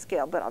the same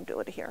scale, but I'll do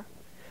it here.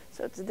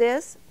 So it's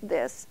this,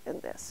 this,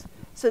 and this.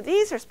 So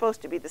these are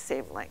supposed to be the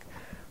same length.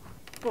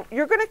 Well,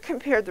 you're going to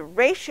compare the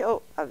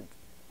ratio of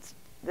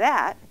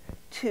that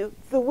to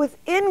the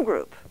within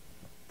group.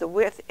 The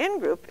within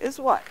group is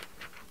what?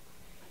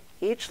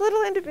 Each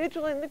little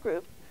individual in the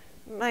group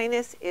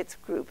minus its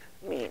group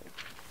mean.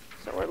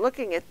 So we're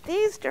looking at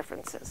these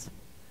differences.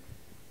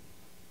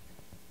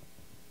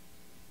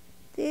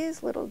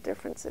 These little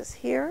differences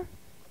here,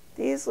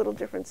 these little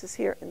differences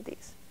here, and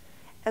these.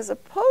 As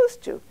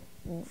opposed to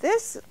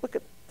this, look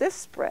at this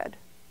spread.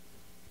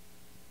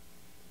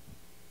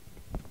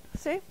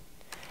 See?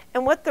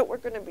 And what we're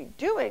going to be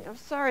doing, I'm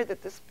sorry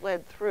that this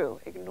bled through,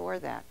 ignore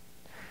that.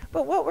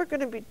 But what we're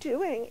going to be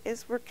doing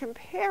is we're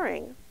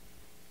comparing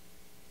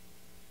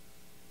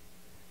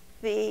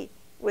the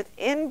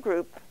within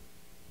group,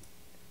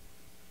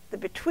 the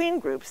between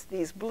groups,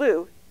 these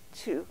blue,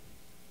 to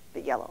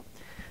the yellow.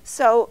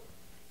 So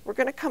we're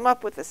going to come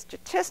up with a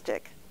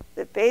statistic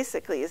that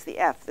basically is the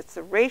F. That's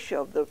the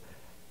ratio of the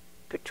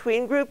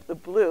between group, the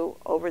blue,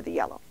 over the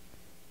yellow.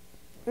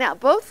 Now,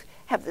 both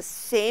have the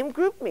same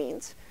group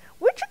means.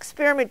 Which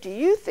experiment do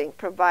you think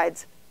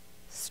provides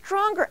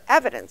stronger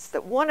evidence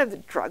that one of the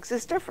drugs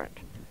is different?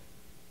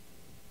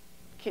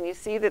 Can you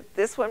see that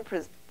this one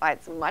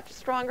provides much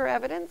stronger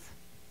evidence?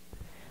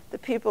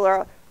 Look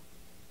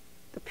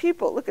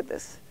at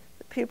this.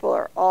 The people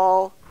are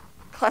all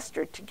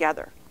clustered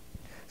together.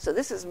 So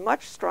this is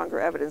much stronger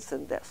evidence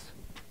than this.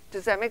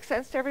 Does that make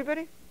sense to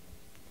everybody?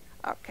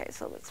 Okay,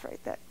 so let's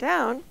write that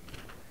down.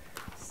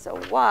 So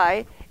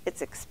why?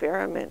 It's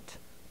experiment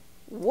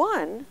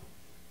 1.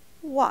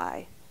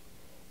 Why?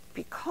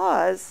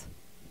 Because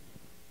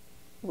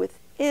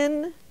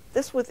within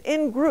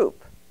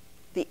group,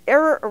 the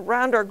error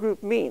around our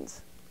group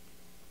means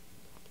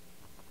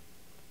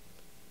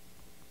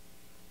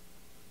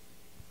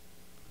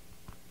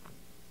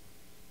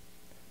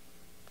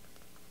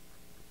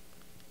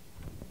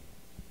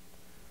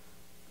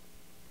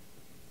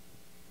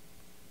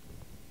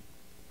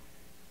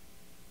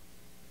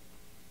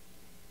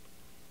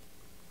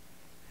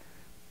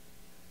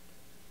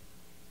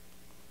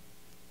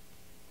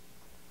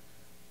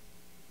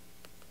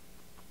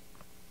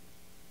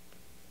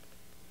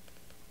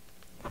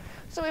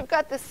so we've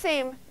got the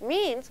same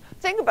means,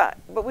 think about it,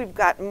 but we've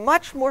got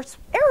much more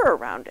error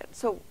around it.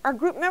 So our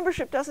group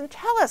membership doesn't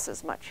tell us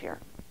as much here.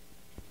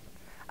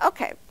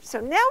 Okay, so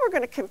now we're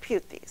going to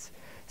compute these.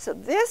 So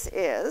this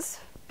is,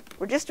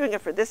 we're just doing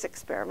it for this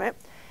experiment,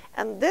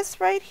 and this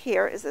right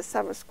here is the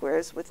sum of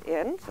squares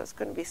within, so it's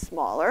going to be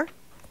smaller,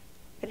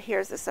 and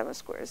here's the sum of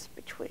squares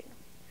between.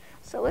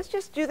 So let's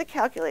just do the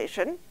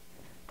calculation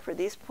for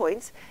these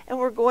points, and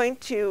we're going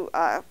to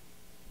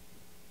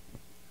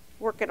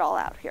work it all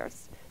out here.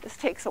 This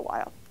takes a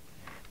while,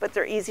 but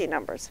they're easy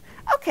numbers.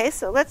 Okay,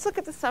 so let's look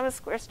at the sum of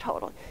squares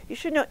total. You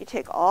should know you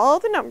take all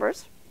the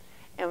numbers,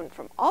 and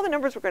from all the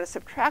numbers we're going to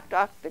subtract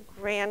off the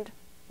grand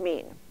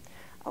mean.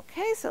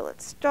 Okay, so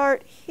let's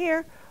start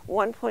here.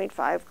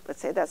 1.5,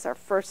 let's say that's our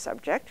first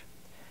subject,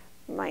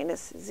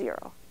 minus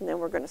 0. And then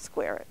we're going to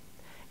square it.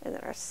 And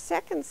then our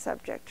second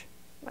subject,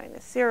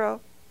 minus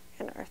 0.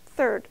 And our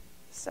third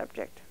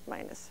subject,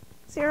 minus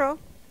 0.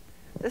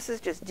 This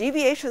is just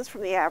deviations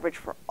from the average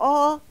for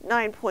all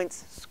 9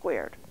 points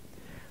squared.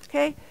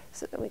 Okay,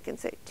 so then we can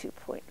say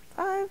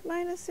 2.5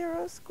 minus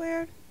 0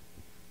 squared,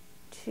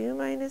 2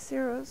 minus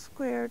 0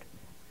 squared,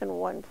 and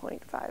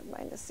 1.5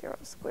 minus 0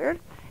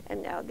 squared.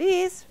 And now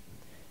these,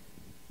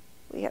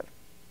 we have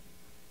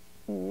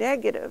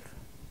negative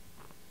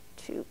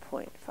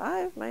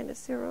 2.5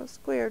 minus 0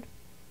 squared,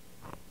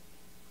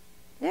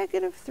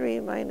 negative 3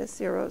 minus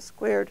 0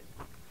 squared,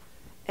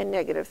 and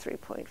negative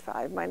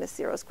 3.5 minus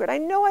 0 squared. I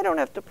know I don't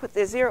have to put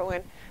the 0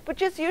 in, but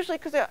just usually,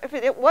 because if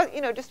it was,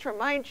 just to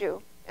remind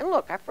you, and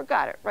look, I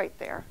forgot it right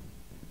there.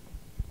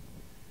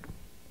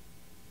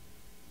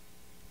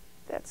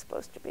 That's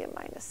supposed to be a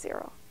minus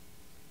 0.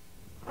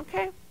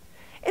 Okay?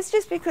 It's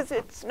just because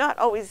it's not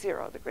always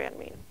 0, the grand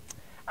mean.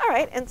 All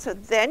right, and so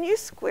then you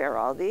square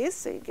all these,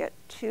 so you get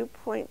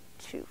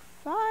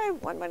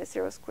 2.25, 1 minus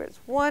 0 squared is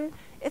 1,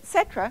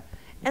 etc.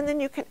 And then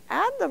you can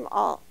add them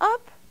all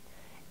up.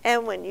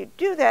 And when you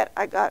do that,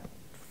 I got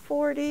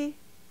 43.25.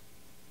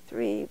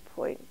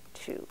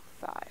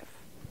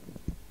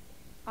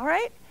 All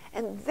right?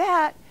 And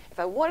that, if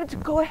I wanted to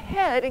go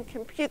ahead and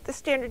compute the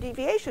standard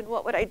deviation,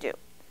 what would I do?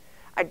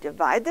 I'd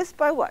divide this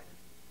by what?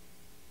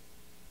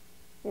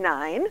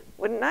 9,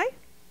 wouldn't I?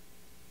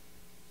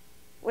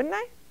 Wouldn't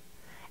I?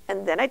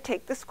 And then I'd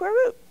take the square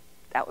root.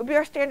 That would be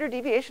our standard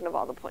deviation of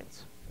all the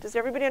points. Does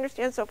everybody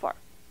understand so far?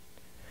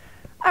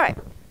 All right,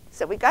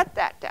 so we got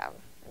that down.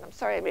 And I'm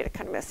sorry I made it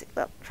kind of messy.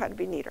 Well, try to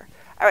be neater.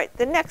 All right,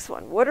 the next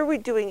one. What are we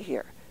doing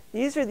here?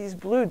 These are these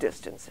blue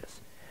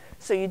distances.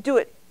 So you do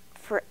it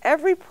for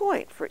every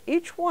point. For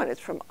each one, it's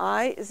from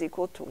I is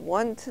equal to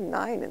 1 to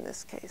 9 in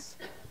this case.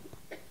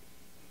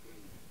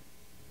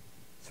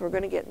 So we're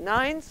going to get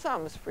 9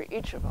 sums for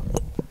each of them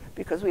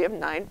because we have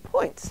 9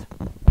 points.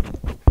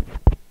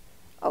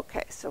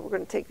 Okay, so we're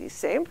going to take these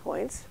same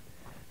points.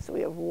 So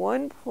we have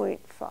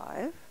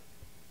 1.5.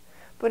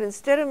 But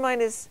instead of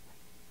minus,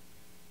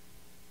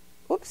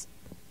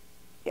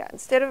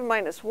 instead of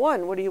minus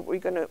 1, we're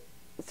going to,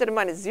 instead of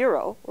minus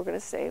 0, we're going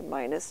to say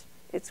minus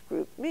its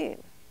group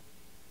mean.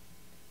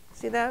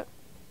 See that?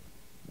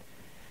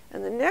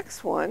 And the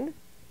next one,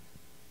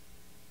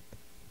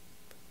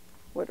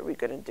 what are we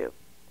going to do?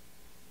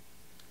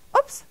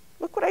 Oops,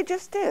 look what I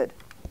just did.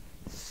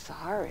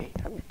 Sorry,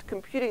 I'm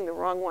computing the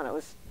wrong one. I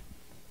was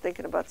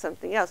thinking about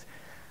something else.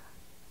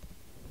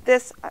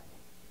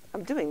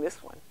 I'm doing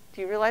this one. Do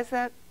you realize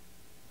that?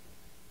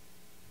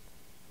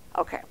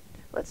 Okay,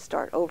 let's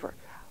start over.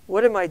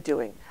 What am I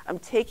doing? I'm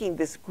taking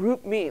this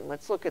group mean.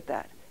 Let's look at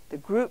that. The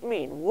group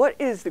mean. What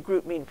is the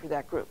group mean for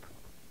that group?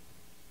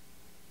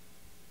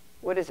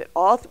 What is it?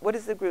 What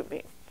is the group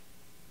mean?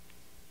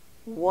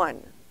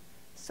 1.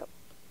 So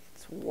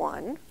it's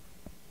 1.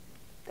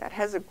 That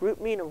has a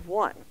group mean of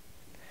 1,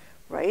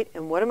 right?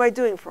 And what am I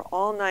doing for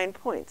all 9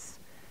 points?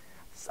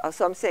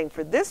 So I'm saying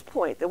for this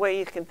point, the way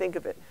you can think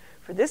of it,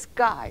 for this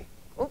guy,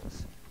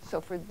 so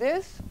for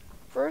this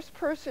first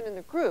person in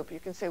the group, you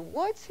can say,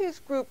 what's his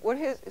group, what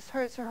is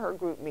his or her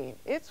group mean?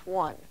 It's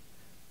 1.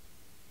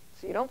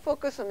 So you don't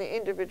focus on the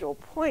individual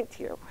point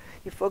here.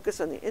 You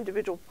focus on the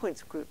individual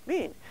point's group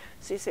mean.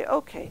 So you say,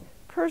 okay,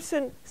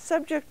 person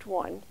subject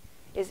 1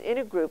 is in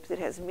a group that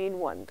has mean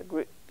 1, the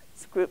group,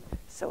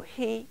 so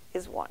he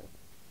is 1.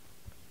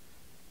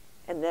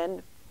 And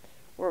then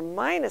we're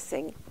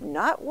minusing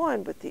not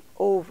 1, but the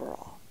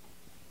overall.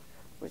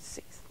 Which,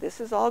 see,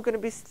 this is all going to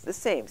be the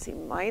same. See,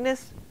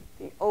 minus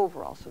the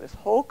overall. So this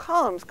whole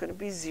column is going to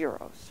be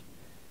zeros.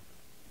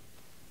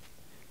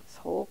 This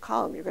whole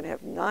column, you're going to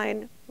have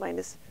 9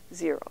 minus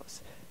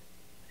zeros.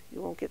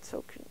 You won't get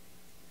so confused.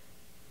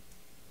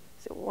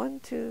 So 1,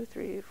 2,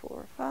 3,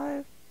 4,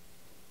 5,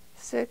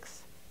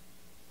 6,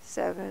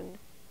 7,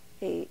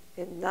 8,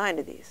 and 9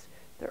 of these.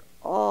 They're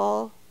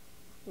all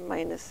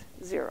minus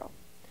 0.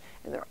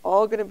 And they're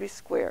all going to be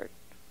squared.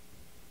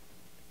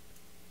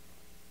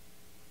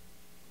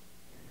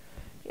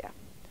 Yeah.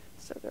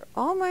 So they're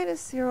all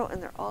minus 0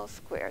 and they're all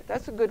squared.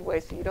 That's a good way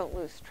so you don't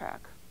lose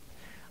track.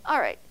 All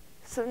right.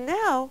 So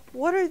now,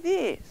 what are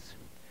these?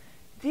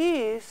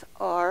 These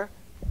are,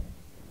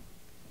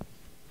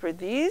 for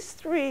these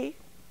 3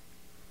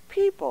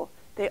 people,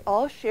 they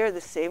all share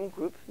the same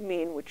group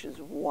mean, which is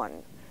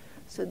 1.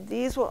 So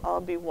these will all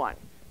be 1.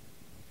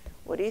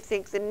 What do you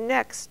think the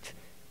next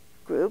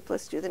group,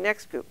 let's do the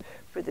next group.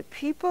 For the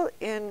people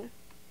in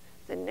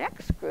the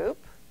next group,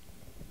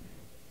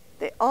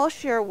 they all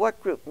share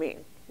what group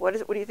mean? What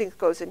do you think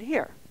goes in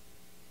here?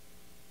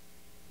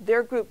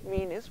 Their group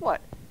mean is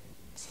what?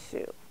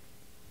 2.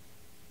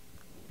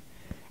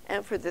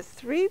 And for the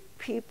 3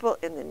 people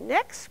in the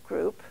next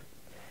group,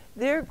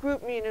 their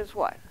group mean is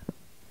what?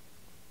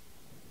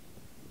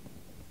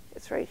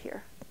 It's right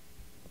here.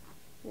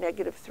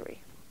 -3.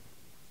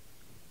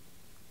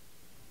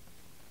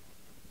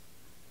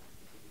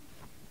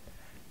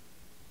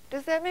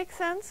 Does that make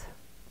sense?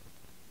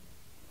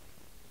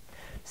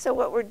 So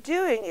what we're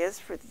doing is,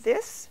 for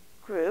this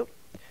group,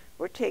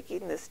 we're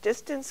taking this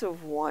distance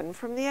of 1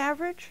 from the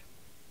average.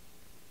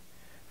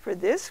 For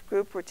this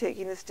group, we're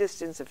taking this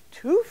distance of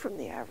 2 from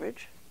the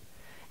average.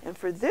 And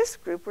for this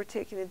group, we're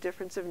taking a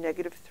difference of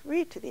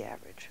 -3 to the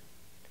average.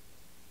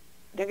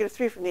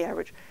 -3 from the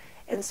average.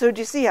 And so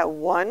do you see how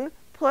 1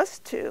 plus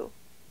 2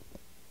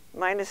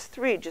 minus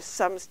 3 just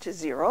sums to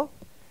 0?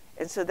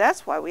 And so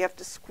that's why we have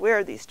to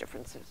square these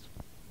differences,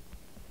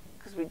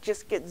 because we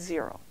just get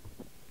 0.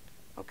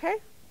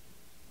 Okay?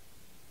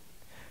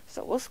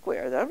 So we'll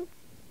square them.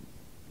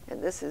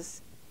 And this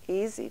is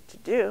easy to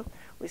do.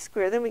 We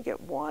square them, we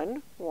get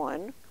 1,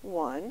 1,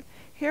 1.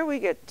 Here we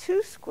get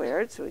 2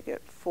 squared, so we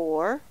get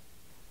 4,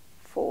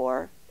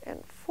 4,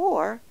 and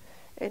 4.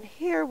 And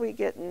here we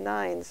get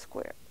 9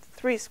 squared,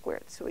 3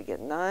 squared. So we get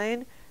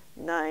 9,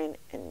 9,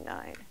 and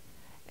 9.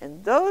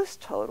 And those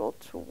total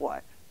to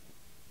what?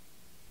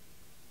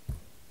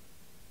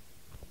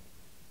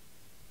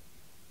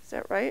 Is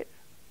that right?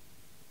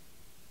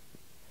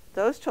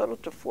 Those total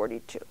to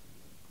 42.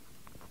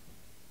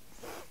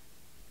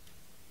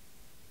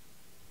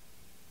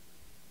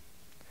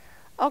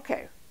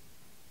 Okay.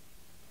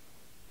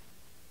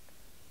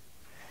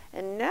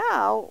 And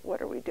now,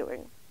 what are we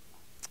doing?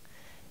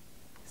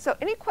 So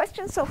any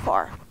questions so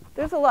far?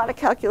 there's a lot of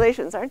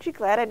calculations. Aren't you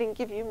glad I didn't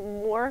give you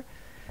more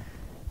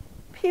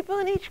people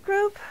in each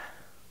group?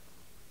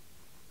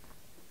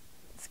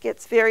 This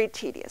gets very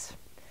tedious.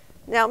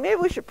 Now,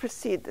 maybe we should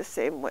proceed the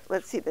same way.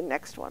 Let's see the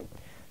next one.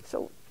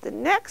 So the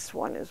next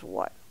one is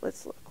what?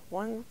 Let's look.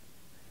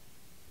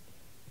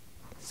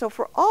 So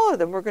for all of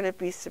them, we're going to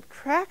be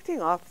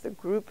subtracting off the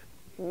group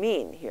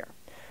mean here.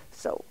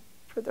 So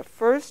for the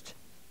first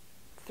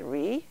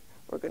 3,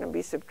 we're going to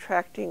be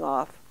subtracting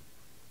off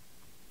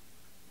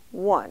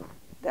 1.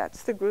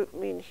 That's the group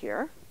mean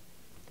here.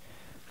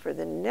 For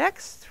the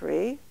next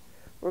 3,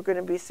 we're going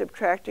to be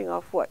subtracting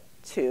off what?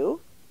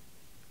 2.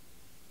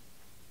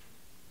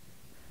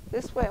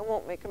 This way I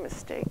won't make a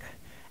mistake.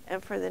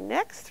 And for the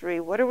next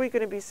 3, what are we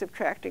going to be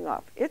subtracting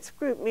off? Its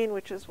group mean,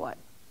 which is what?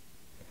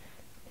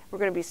 We're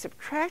going to be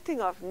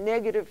subtracting off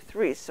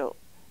 -3. So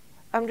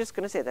I'm just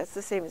going to say that's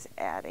the same as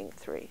adding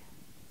 3.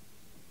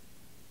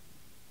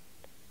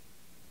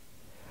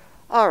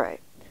 All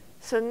right.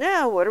 So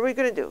now what are we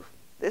going to do?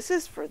 This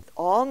is for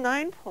all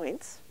 9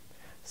 points.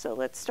 So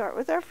let's start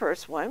with our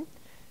first one.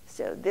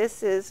 So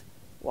this is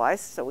y.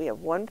 So we have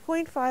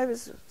 1.5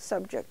 is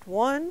subject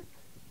 1.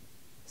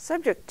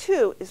 Subject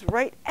 2 is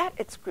right at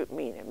its group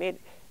mean.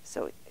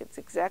 So it's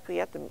exactly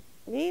at the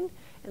mean.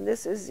 And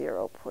this is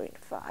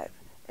 0.5.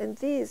 And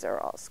these are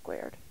all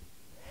squared.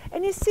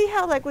 And you see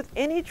how, like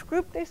within each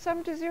group, they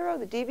sum to 0?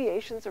 The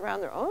deviations around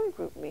their own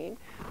group mean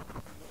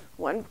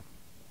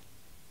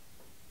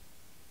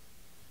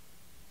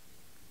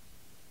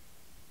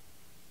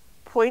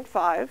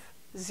 1.5,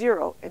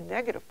 0, and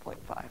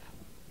 -0.5.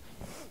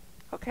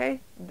 Okay?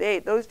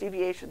 Those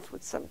deviations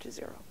would sum to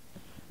 0.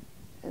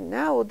 And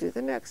now we'll do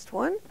the next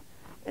one.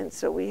 And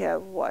so we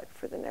have what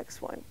for the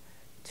next one?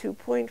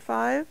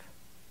 2.5,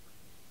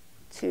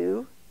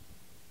 2,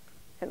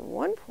 and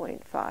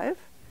 1.5.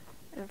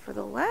 And for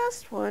the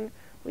last one,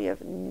 we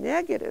have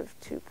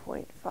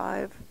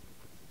 -2.5,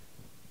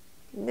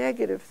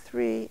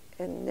 -3,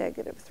 and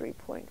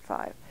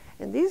 -3.5.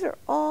 And these are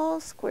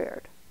all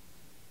squared.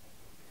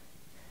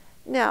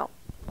 Now,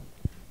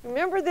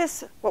 remember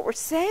this, what we're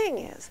saying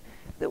is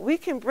that we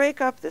can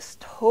break up this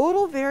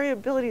total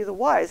variability of the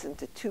y's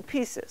into 2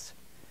 pieces.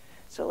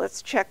 So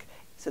let's check.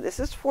 So this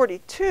is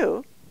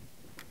 42,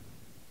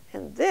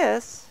 and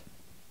this,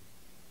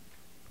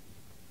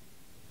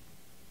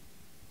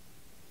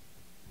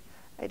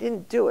 I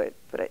didn't do it,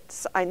 but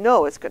I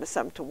know it's going to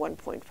sum to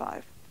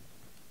 1.5.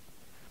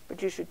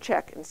 But you should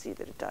check and see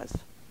that it does.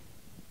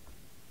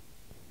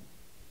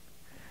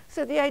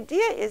 So the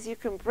idea is you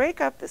can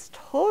break up this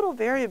total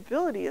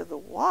variability of the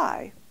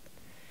y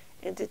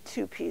into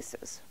 2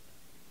 pieces.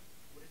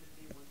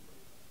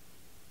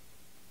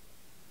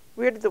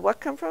 Where did the what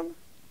come from?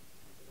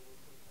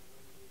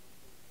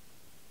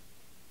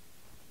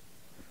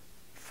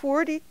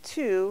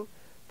 42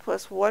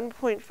 plus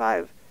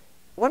 1.5,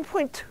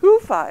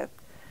 1.25.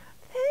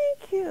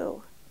 Thank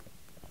you.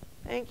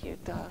 Thank you,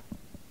 duh.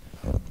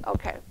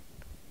 Okay.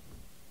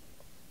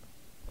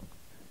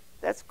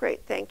 That's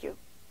great, thank you.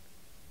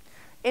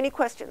 Any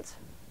questions?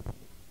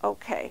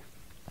 Okay.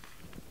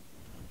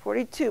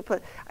 42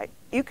 plus,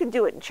 you can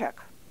do it and check.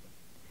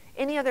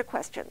 Any other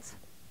questions?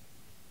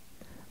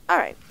 All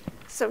right,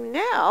 so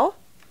now,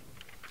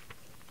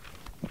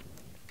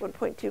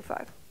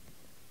 1.25.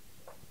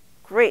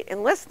 Great,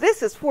 unless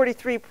this is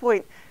 43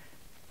 point,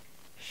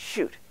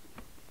 shoot.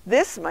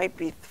 This might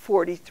be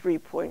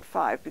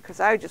 43.5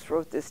 because I just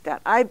wrote this down.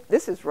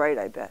 This is right,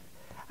 I bet.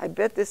 I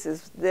bet this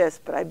is this,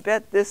 but I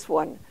bet this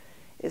one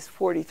is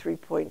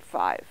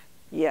 43.5.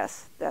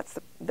 Yes, that's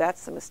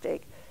the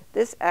mistake.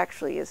 This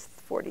actually is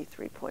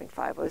 43.5.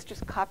 I was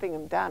just copying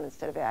them down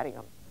instead of adding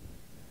them.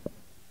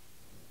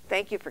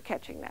 Thank you for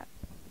catching that.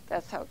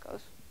 That's how it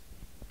goes.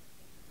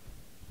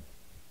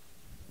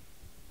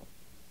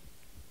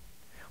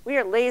 We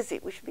are lazy.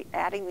 We should be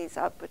adding these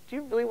up, but do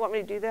you really want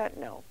me to do that?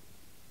 No.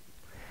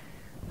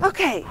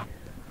 Okay.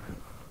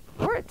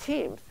 We're a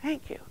team.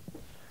 Thank you.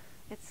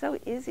 It's so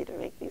easy to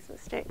make these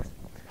mistakes.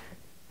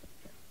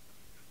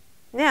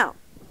 Now,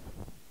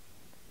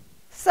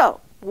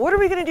 so what are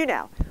we going to do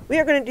now? We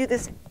are going to do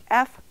this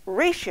F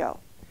ratio,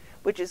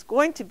 which is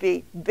going to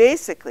be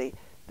basically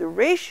the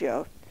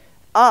ratio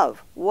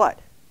of what?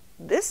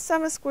 This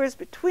sum of squares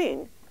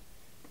between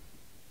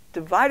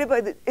divided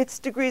by its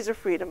degrees of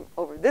freedom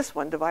over this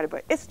one divided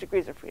by its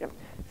degrees of freedom.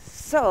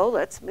 So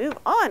let's move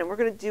on, and we're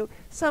going to do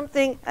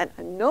something, an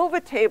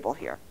ANOVA table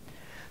here.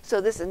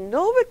 So this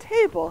ANOVA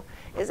table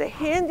is a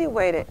handy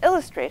way to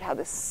illustrate how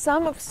the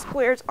sum of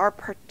squares are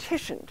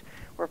partitioned.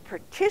 We're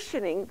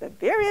partitioning the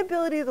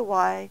variability of the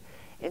y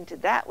into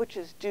that which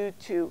is due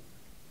to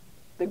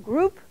the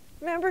group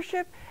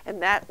membership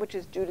and that which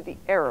is due to the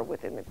error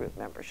within the group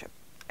membership,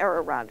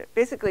 error around it.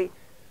 Basically,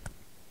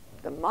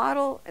 the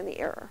model and the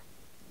error.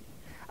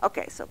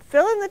 Okay, so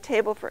fill in the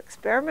table for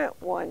experiment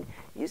 1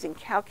 using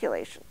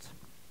calculations.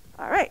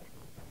 All right,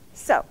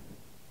 so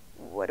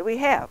what do we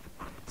have?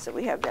 So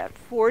we have that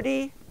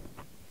 40.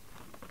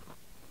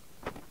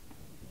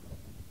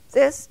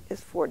 This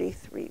is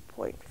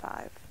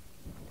 43.5.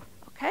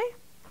 Okay,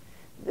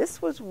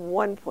 This was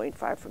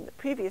 1.5 from the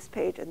previous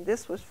page, and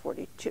this was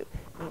 42.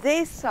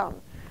 They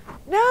sum.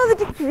 Now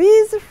the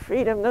degrees of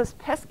freedom, those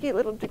pesky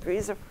little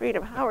degrees of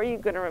freedom, how are you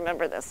going to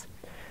remember this?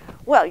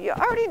 Well, you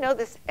already know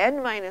this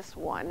n minus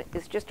 1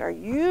 is just our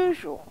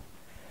usual.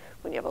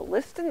 When you have a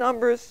list of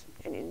numbers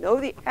and you know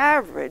the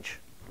average,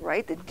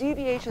 right, the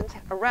deviations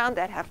around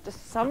that have to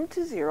sum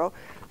to 0,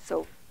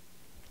 so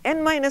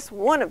n minus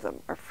 1 of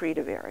them are free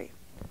to vary.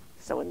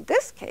 So in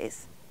this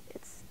case,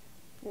 it's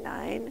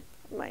 9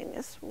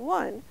 minus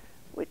 1,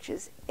 which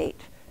is 8.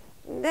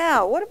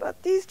 Now, what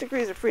about these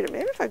degrees of freedom?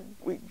 Maybe if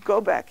we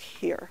go back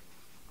here,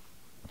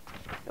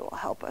 it will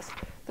help us.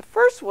 The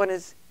first one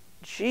is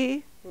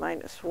g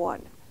minus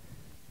 1.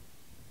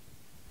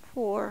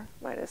 4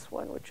 minus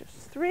 1, which is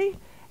 3.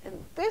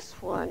 And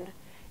this one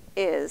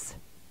is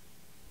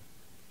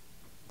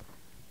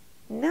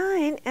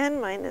 9n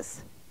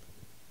minus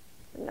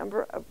the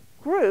number of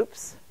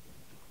groups.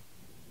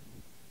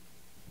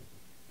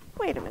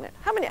 Wait a minute.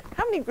 How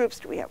many groups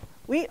do we have?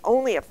 We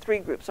only have 3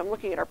 groups. I'm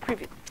looking at our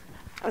preview.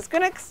 I was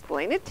going to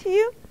explain it to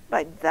you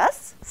by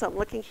thus, so I'm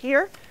looking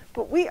here,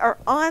 but we are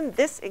on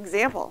this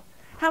example.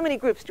 How many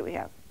groups do we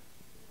have?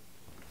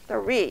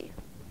 3.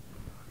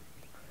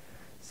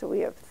 So we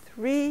have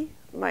 3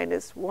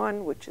 minus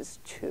 1, which is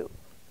 2.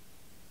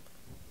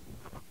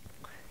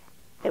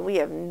 And we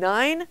have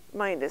 9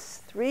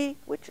 minus 3,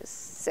 which is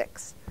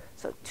 6.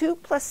 So 2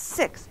 plus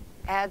 6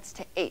 adds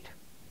to 8.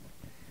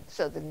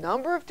 So the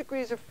number of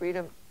degrees of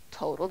freedom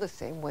total the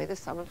same way the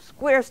sum of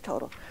squares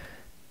total.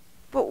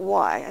 But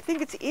why? I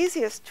think it's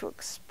easiest to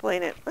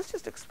explain it. Let's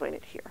just explain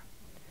it here.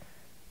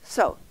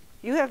 So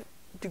you have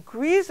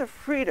degrees of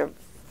freedom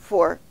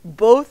for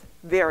both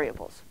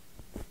variables,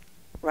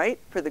 right?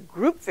 For the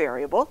group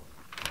variable,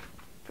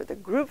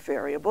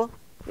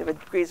 you have a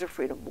degrees of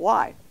freedom.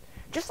 Why?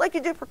 Just like you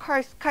did for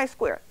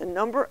chi-square, the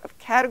number of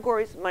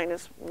categories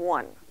minus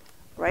 1,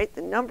 right?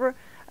 The number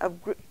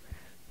of groups.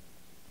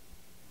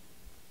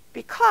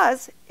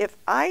 Because if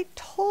I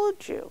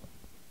told you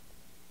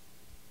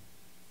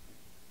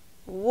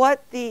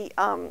what the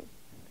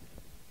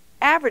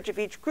average of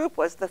each group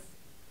was, the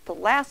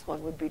last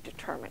one would be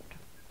determined.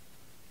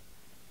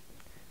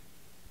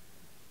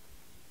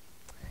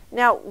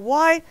 Now,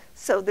 why?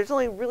 So there's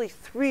only really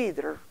 3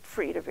 that are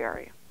free to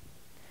vary.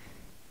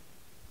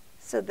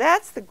 So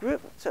that's the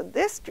group. So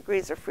this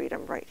degrees of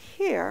freedom right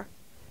here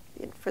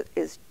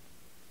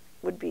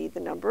would be the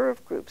number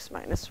of groups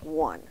minus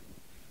 1.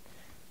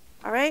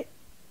 All right?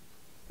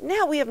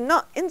 Now we have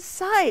not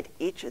inside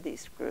each of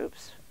these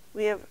groups,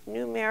 we have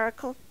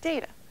numerical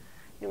data.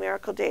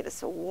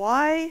 So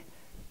why?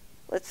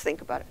 Let's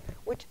think about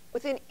it.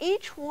 Within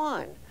each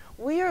one,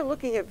 we are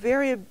looking at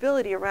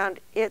variability around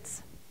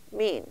its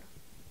mean.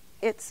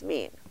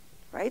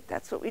 Right?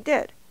 That's what we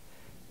did.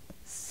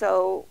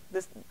 So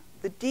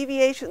the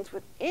deviations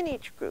within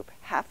each group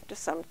have to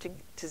sum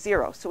to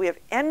 0. So we have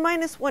n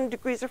minus 1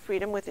 degrees of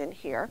freedom within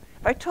here.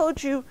 If I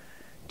told you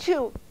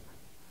 2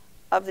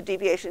 of the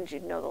deviations,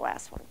 you'd know the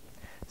last one.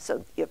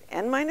 So you have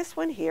n minus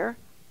 1 here,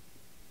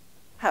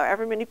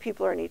 however many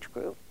people are in each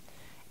group,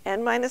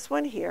 n minus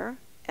 1 here,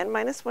 n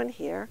minus 1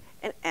 here,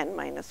 and n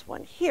minus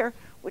 1 here,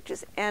 which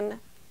is n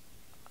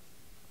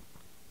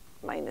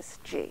minus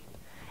g.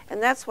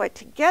 And that's why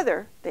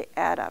together they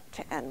add up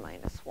to n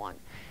minus 1.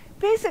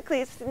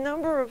 Basically, it's the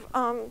number of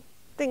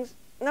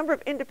number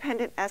of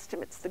independent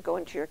estimates that go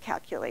into your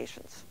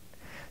calculations.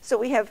 So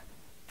we have,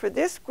 for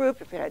this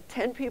group, if it had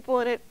 10 people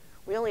in it,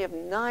 we only have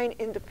 9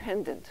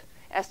 independent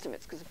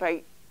estimates. Because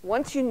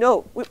once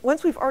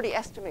we've already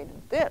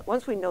estimated this,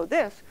 once we know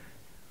this,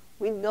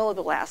 we know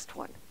the last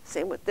one.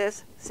 Same with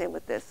this, and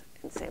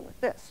same with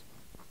this.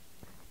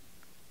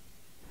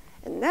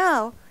 And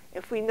now,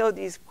 if we know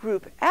these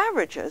group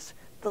averages,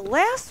 the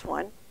last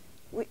one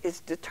is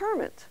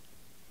determined.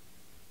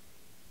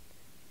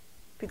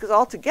 Because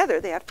altogether,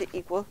 they have to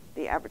equal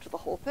the average of the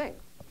whole thing.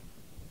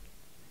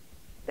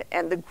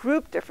 And the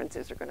group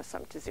differences are going to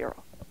sum to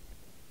 0.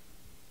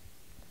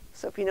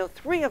 So if you know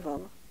 3 of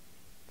them,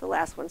 the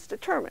last one's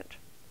determined.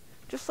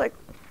 Just like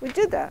we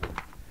did that.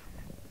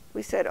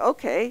 We said,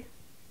 okay,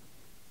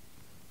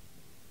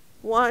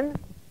 1,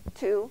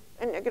 2,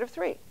 and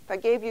 -3. If I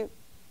gave you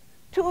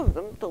 2 of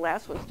them, the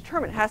last one's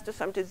determined. It has to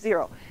sum to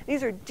 0.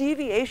 These are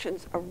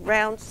deviations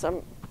around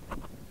some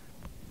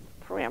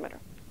parameter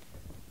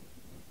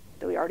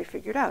that we already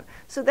figured out.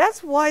 So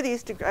that's why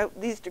these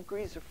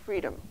degrees of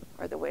freedom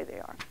are the way they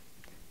are.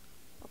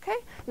 Okay?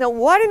 Now,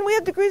 why didn't we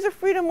have degrees of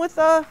freedom with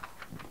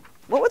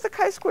what was the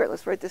chi-square?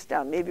 Let's write this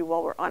down, maybe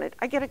while we're on it.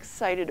 I get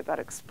excited about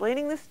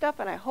explaining this stuff,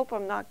 and I hope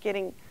I'm not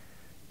getting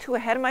too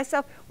ahead of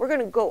myself.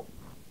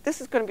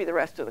 This is going to be the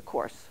rest of the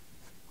course.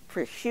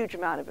 For a huge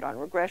amount of it on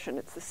regression,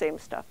 it's the same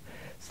stuff.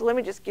 So let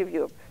me just give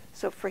you,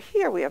 so for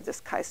here we have this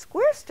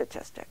chi-square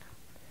statistic.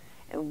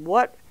 And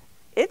what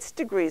its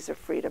degrees of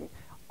freedom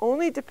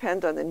only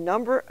depend on the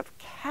number of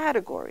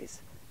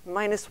categories,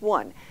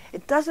 -1.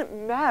 It doesn't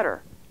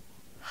matter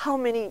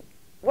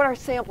what our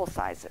sample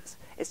size is.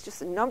 It's just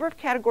the number of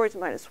categories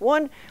minus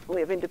 1. When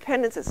we have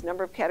independence, it's the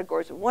number of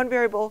categories of one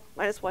variable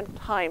minus 1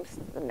 times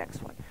the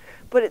next one.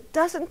 but it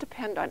doesn't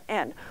depend on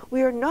n.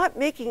 We are not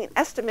making an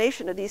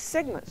estimation of these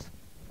sigmas.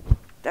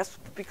 That's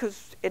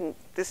because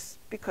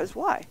because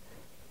why?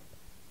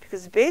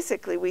 Because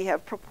basically we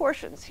have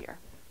proportions here.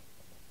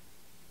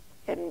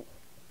 And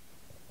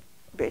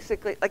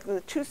basically, like in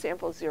the 2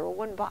 sample 0,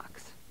 1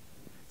 box.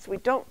 So we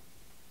don't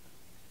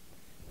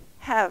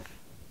have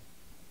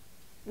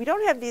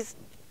these,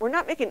 we're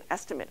not making an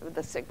estimate of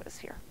the sigmas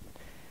here.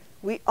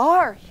 We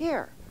are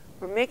here.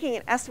 We're making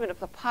an estimate of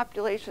the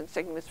population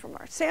sigmas from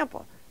our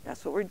sample.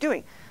 That's what we're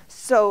doing.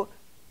 So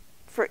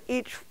for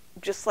each,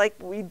 just like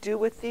we do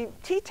with the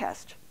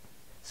t-test.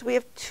 So we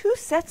have 2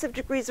 sets of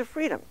degrees of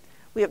freedom.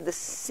 We have the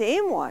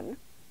same one.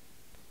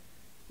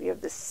 We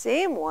have the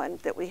same one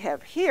that we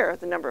have here,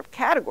 the number of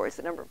categories,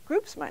 the number of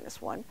groups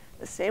minus 1,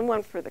 the same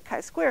one for the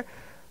chi-square.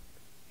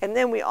 And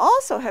then we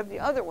also have the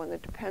other one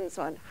that depends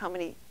on how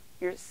many,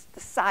 the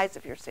size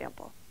of your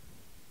sample.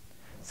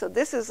 So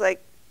this is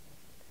like,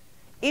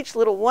 each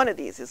little one of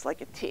these is like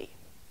a t.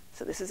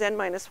 So this is n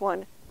minus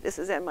 1, this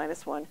is n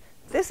minus 1,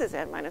 this is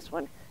n minus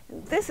 1,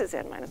 and this is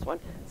n minus 1.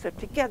 So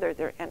together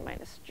they're n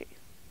minus g.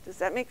 Does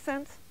that make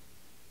sense?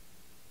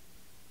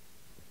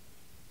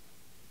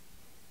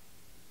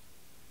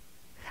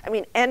 I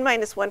mean, n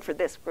minus 1 for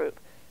this group,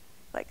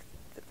 like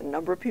the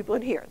number of people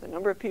in here, the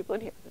number of people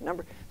in here, the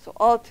number. So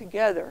all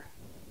together,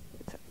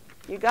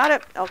 you got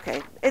it?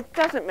 Okay. It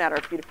doesn't matter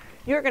if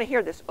you're going to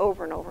hear this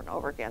over and over and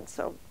over again.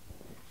 So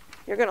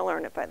you're going to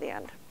learn it by the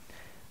end.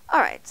 All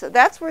right. So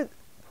that's where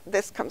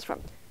this comes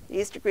from,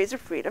 these degrees of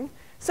freedom.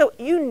 So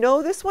you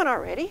know this one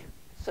already.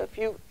 So if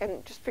you,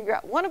 and just figure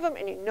out one of them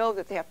and you know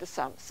that they have to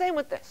sum. Same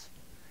with this.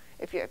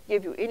 If you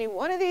give you any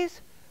one of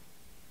these,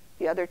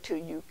 the other two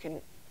you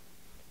can,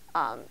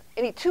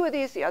 any 2 of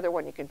these, the other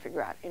one you can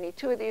figure out. Any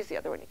 2 of these, the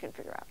other one you can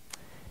figure out.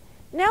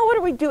 Now what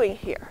are we doing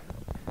here?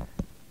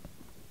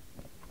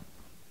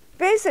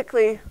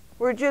 Basically,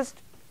 we're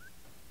just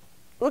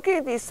looking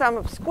at these sum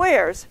of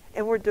squares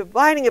and we're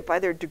dividing it by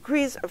their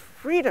degrees of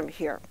freedom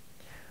here,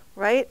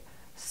 right?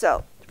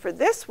 So for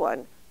this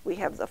one, we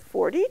have the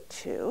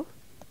 42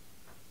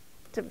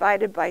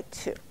 divided by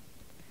 2.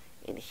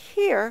 In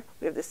here,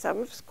 we have the sum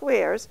of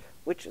squares,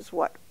 which is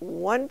what?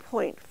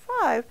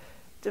 1.5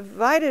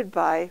 divided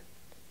by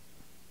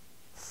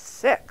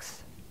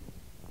 6.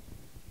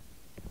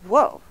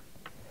 Whoa.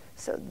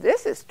 So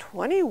this is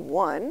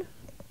 21,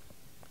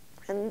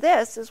 and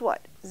this is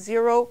what?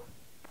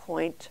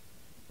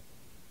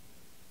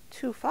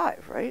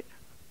 0.25, right?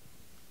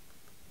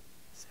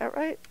 Is that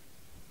right?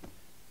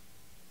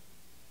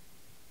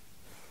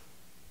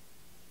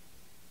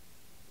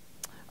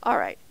 All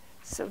right.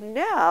 So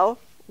now,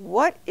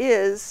 what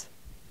is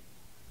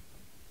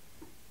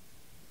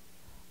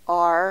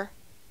our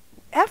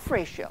F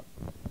ratio?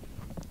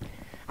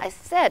 I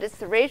said it's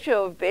the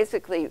ratio of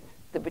basically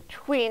the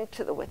between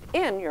to the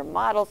within, your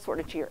model sort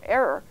of to your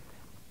error,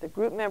 the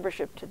group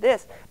membership to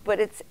this, but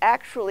it's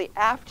actually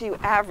after you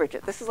average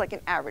it. This is like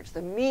an average,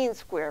 the mean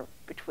square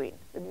between,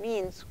 the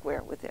mean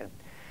square within.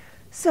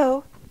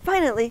 So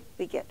finally,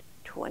 we get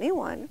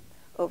 21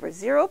 over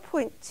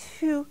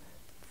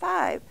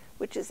 0.25,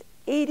 which is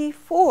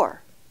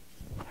 84.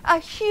 A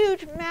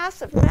huge,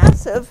 massive,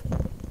 massive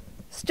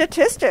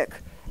statistic,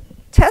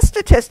 test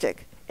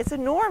statistic. It's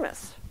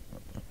enormous,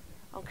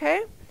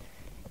 okay?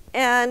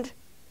 And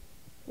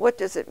what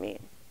does it mean?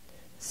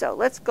 So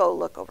let's go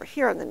look over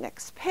here on the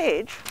next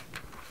page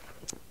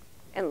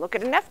and look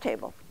at an F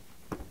table.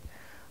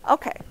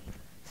 Okay,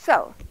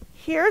 so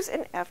here's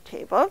an F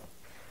table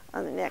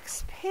on the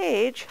next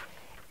page.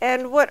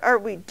 And what are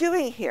we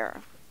doing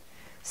here?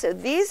 So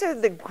these are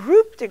the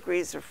group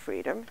degrees of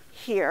freedom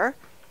here,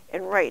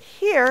 and right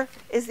here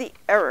is the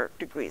error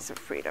degrees of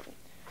freedom.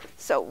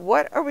 So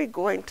what are we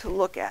going to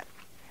look at?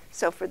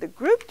 So for the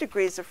group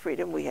degrees of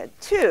freedom, we had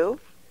 2.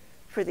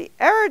 For the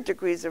error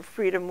degrees of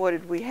freedom, what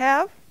did we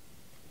have?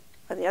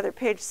 On the other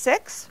page,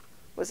 6.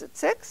 Was it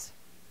 6?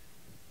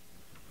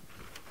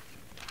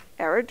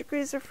 Error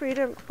degrees of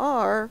freedom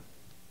are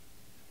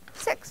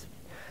 6.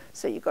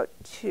 So you go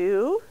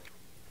 2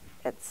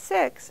 at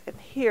 6, and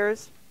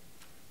here's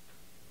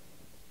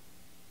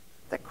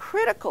the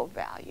critical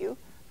value.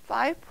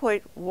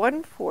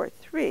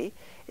 5.143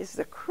 is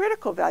the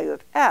critical value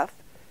of F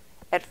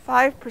at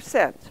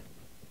 5%.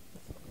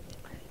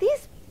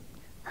 These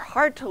are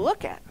hard to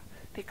look at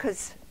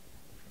because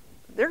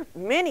they're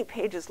many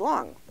pages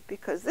long,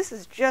 because this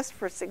is just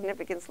for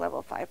significance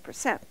level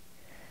 5%.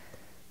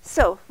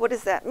 So what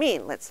does that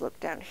mean? Let's look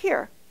down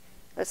here.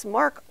 Let's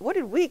mark, what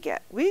did we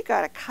get? We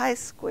got a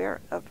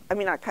chi-square of,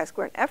 not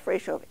chi-square, an F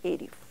ratio of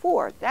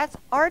 84. That's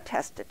our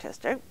test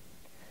statistic.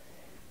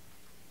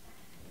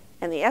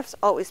 And the F's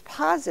always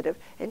positive.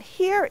 And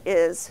here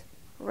is,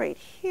 right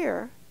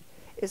here,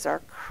 is our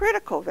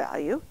critical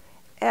value,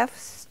 F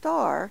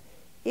star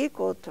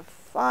equal to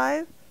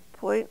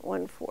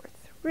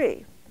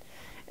 5.143.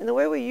 And the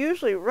way we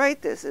usually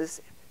write this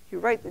is you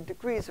write the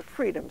degrees of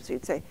freedom. So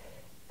you'd say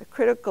the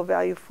critical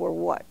value for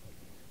what?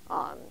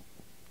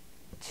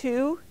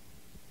 2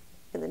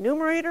 in the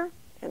numerator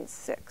and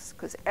 6.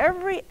 Because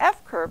every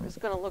F curve is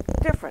going to look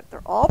different.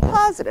 They're all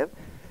positive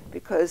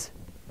because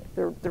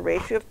the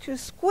ratio of two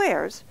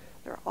squares,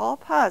 they're all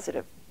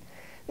positive.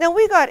 Now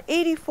we got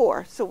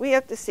 84, so we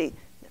have to see,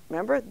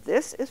 remember,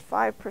 this is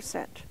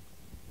 5%.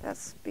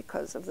 That's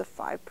because of the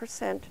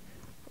 5%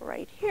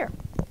 right here.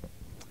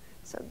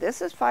 So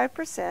this is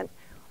 5%.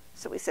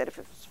 So we said if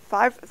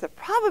the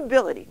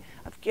probability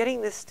of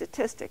getting this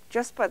statistic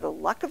just by the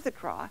luck of the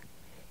draw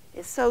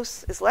is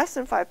less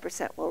than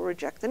 5%, we'll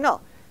reject the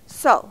null.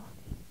 So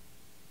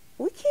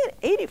we can't,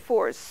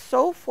 84 is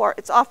so far,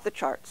 it's off the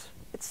charts.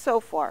 It's so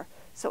far.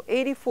 So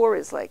 84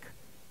 is like,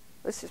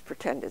 let's just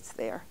pretend it's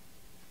there.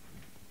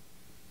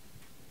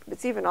 But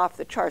it's even off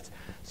the charts.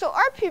 So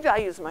our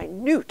p-value is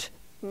minute.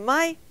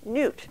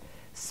 Minute.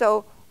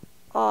 So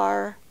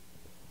our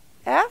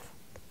F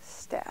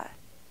stat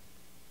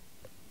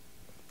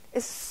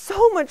is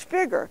so much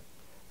bigger.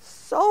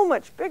 So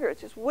much bigger.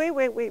 It's just way,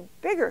 way, way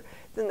bigger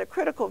than the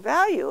critical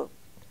value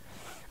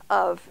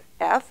of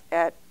F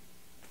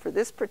for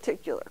this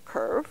particular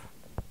curve.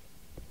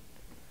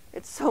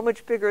 It's so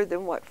much bigger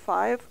than what,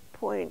 5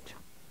 point,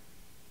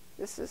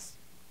 this is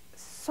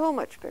so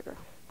much bigger.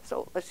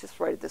 So let's just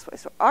write it this way.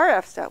 So our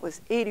F stat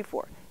was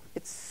 84.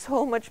 It's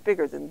so much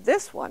bigger than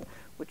this one,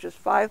 which is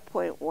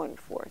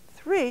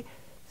 5.143.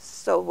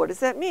 So what does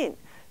that mean?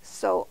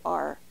 So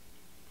our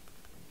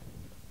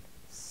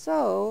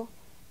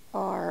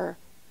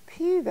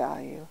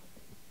p-value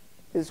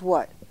is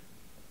what?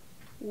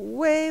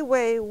 Way,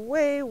 way,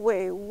 way,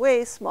 way,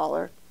 way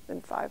smaller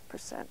than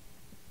 5%.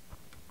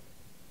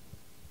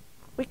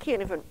 We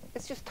can't even,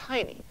 it's just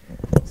tiny.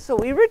 So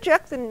we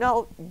reject the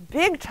null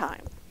big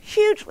time,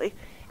 hugely,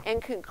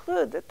 and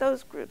conclude that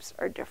those groups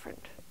are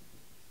different.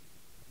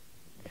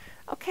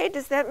 Okay,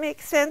 does that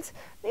make sense?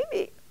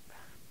 Maybe,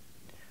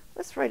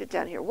 let's write it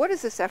down here. What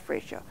is this F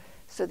ratio?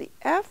 So the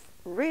F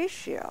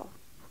ratio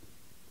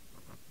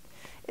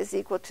is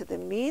equal to the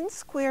mean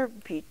square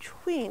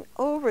between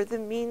over the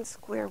mean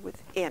square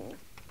within.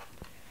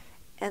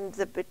 And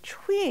the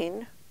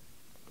between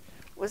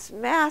was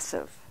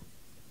massive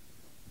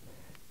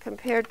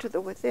compared to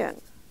the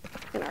within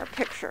in our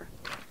picture.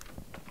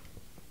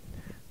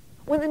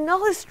 When the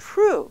null is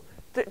true,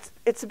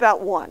 it's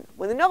about 1.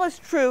 When the null is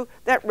true,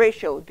 that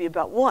ratio would be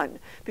about 1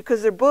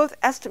 because they're both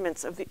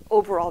estimates of the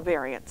overall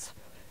variance.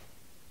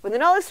 When the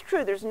null is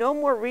true, there's no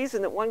more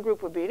reason that one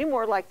group would be any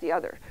more like the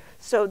other.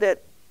 So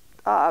that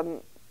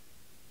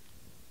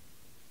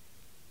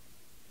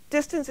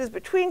distances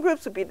between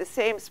groups would be the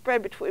same,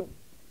 spread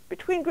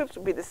between groups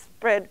would be the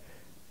spread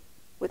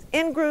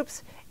within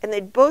groups, and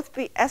they'd both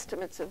be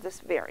estimates of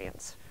this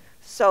variance.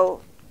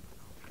 So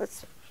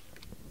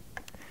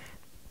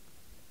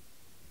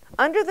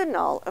under the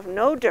null of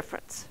no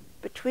difference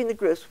between the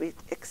groups, we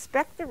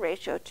expect the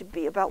ratio to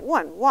be about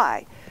 1.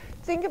 Why?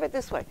 Think of it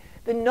this way.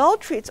 The null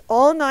treats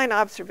all 9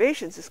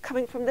 observations as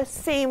coming from the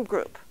same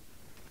group.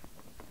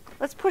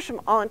 Let's push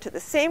them all into the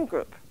same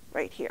group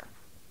right here,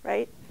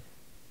 right?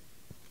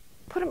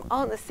 Put them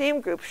all in the same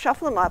group,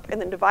 shuffle them up,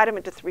 and then divide them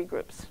into 3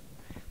 groups.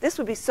 This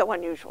would be so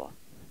unusual.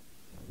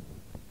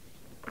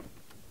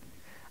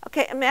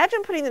 Okay,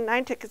 imagine putting the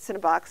 9 tickets in a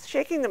box,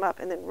 shaking them up,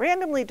 and then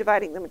randomly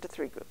dividing them into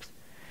 3 groups.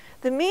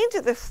 The means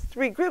of the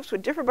 3 groups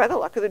would differ by the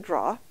luck of the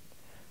draw,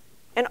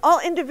 and all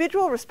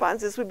individual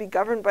responses would be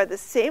governed by the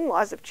same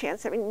laws of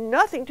chance having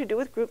nothing to do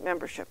with group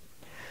membership.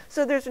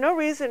 So there's no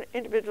reason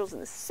individuals in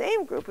the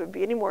same group would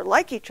be any more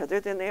like each other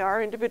than they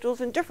are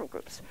individuals in different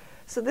groups.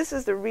 So this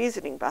is the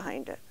reasoning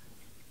behind it.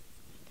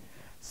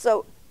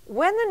 So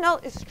when the null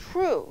is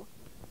true,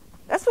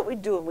 that's what we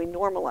do when we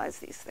normalize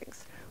these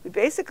things. We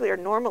basically are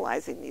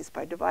normalizing these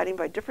by dividing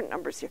by different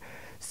numbers here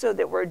so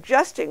that we're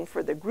adjusting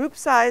for the group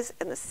size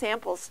and the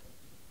samples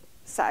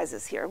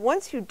sizes here.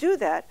 Once you do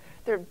that,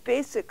 they're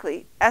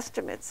basically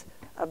estimates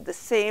of the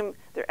same,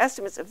 they're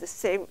estimates of the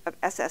same of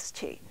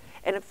SST.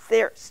 And if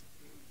they're,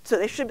 so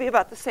they should be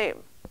about the same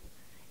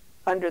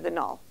under the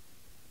null.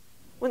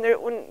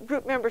 When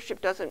group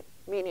membership doesn't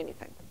mean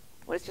anything,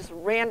 when it's just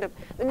random.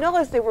 The null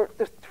is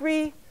the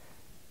 3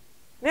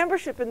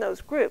 membership in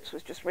those groups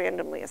was just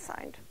randomly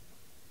assigned.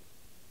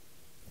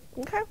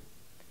 Okay?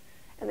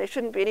 And they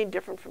shouldn't be any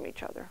different from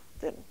each other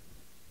then.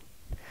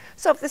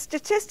 So if the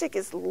statistic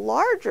is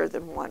larger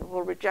than 1,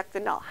 we'll reject the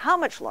null. How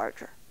much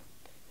larger?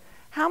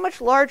 How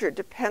much larger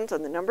depends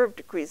on the number of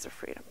degrees of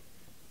freedom.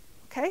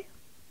 Okay?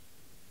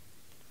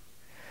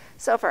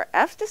 So if our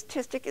F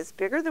statistic is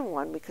bigger than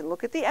 1, we can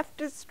look at the F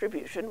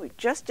distribution, we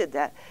just did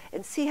that,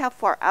 and see how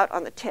far out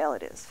on the tail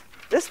it is.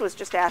 This was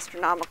just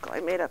astronomical. I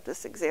made up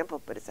this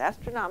example, but it's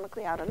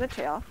astronomically out on the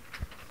tail.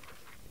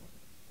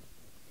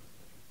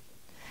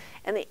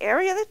 And the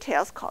area of the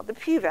tail is called the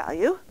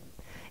p-value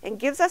and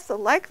gives us the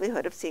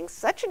likelihood of seeing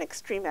such an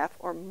extreme F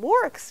or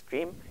more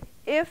extreme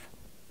if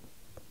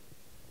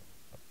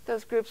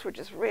those groups were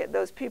just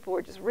those people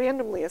were just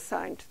randomly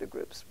assigned to the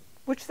groups,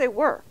 which they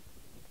were.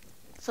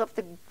 So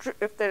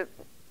if the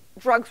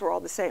drugs were all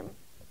the same.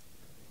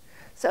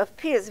 So if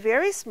p is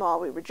very small,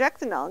 we reject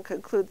the null and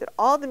conclude that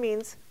all the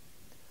means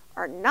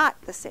are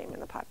not the same in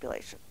the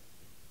population.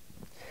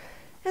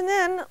 And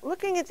then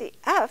looking at the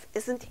F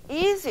isn't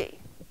easy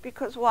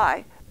because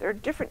why? There are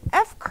different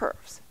F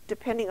curves,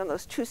 depending on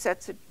those two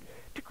sets of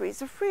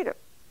degrees of freedom.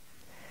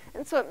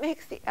 And so it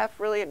makes the F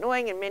really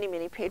annoying and many,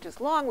 many pages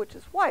long, which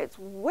is why it's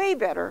way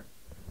better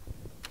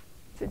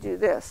to do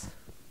this.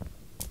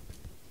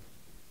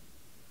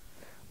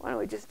 Why don't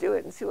we just do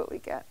it and see what we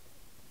get?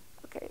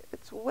 Okay,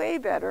 it's way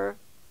better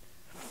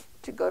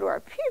to go to our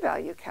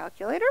p-value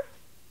calculator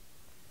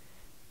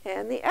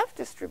and the F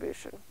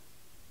distribution.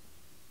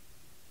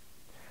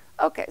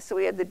 Okay, so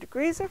we had the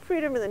degrees of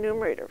freedom in the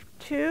numerator of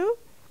 2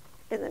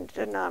 and the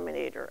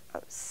denominator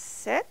of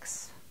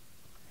 6.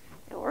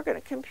 And we're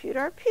going to compute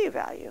our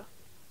p-value.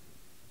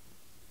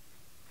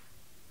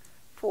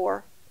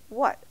 For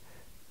what?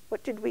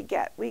 What did we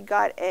get? We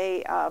got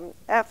a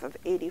F of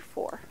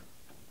 84.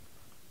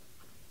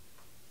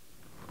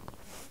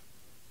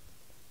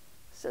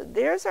 So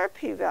there's our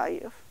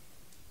p-value.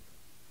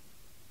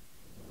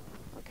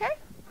 Okay?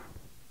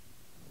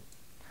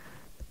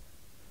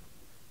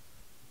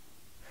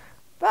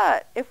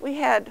 But if we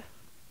had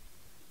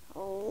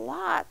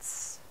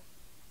lots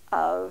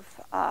of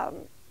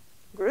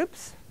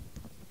groups,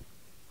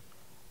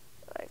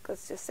 like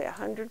let's just say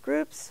 100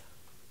 groups,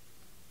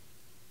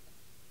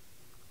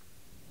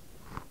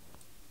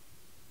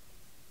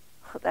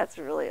 that's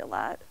really a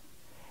lot.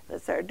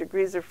 Let's say our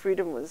degrees of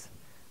freedom was,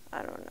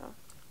 I don't know,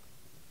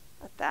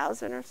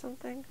 1,000 or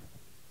something.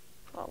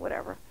 Well,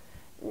 whatever.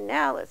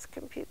 Now let's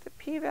compute the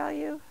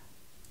p-value.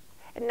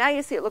 And now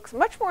you see it looks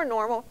much more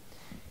normal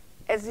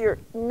as your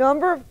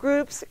number of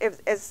groups,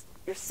 as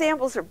your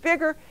samples are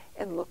bigger,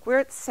 and look where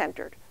it's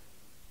centered.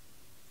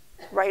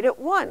 Right at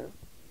 1.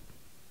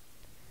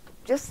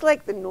 Just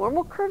like the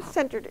normal curve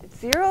centered at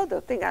 0,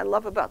 the thing I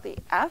love about the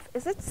F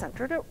is it's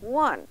centered at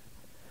 1.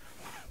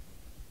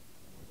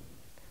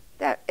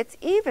 That it's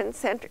even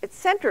centered. It's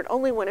centered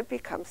only when it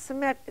becomes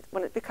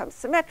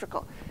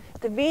symmetrical.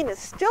 The mean is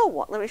still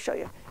 1. Let me show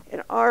you.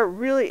 In our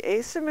really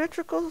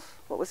asymmetrical,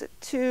 what was it,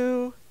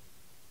 2,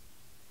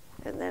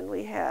 and then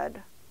we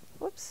had,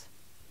 whoops,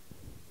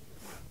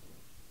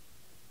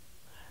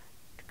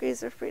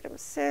 degrees of freedom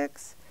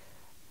 6.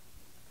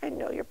 I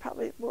know you're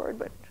probably bored,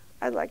 but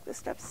I like this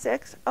stuff.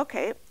 6.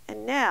 Okay,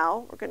 and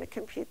now we're going to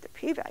compute the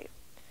p-value.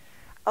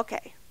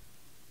 Okay,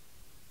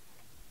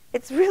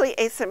 it's really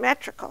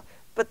asymmetrical,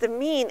 but the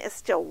mean is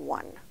still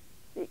 1.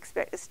 The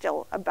expect is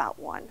still about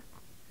 1.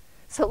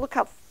 So look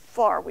how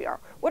far we are.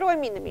 What do I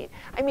mean the mean?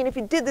 I mean if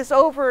you did this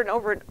over and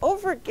over and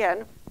over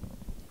again,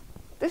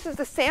 this is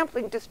the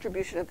sampling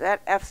distribution of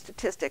that F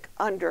statistic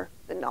under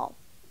the null.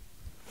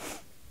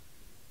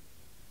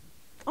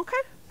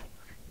 Okay,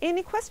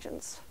 any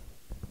questions?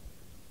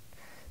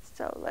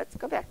 So let's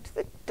go back to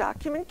the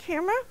document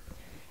camera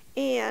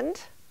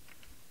and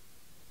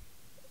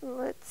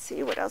let's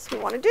see what else we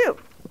want to do.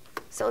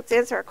 So let's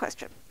answer our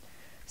question.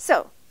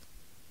 So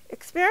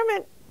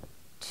experiment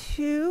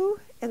 2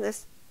 and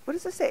this, what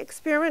does it say?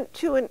 Experiment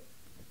 2 and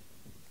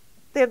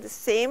they have the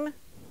same,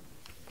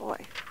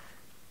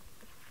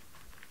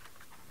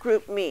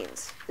 group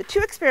means. The two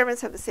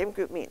experiments have the same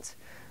group means,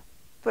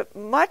 but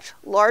much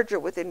larger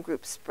within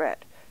group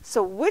spread.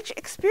 So which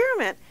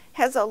experiment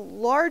has a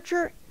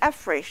larger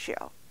F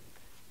ratio?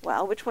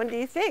 Well, which one do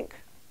you think?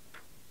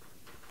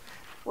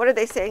 What are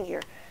they saying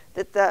here?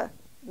 That the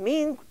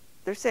mean,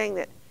 they're saying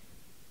that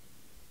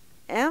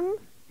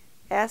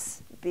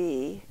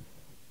MSB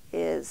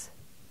is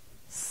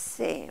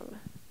same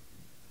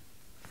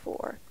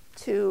for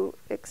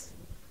 2x.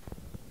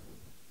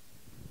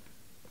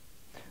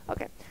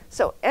 Okay,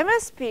 so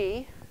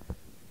MSB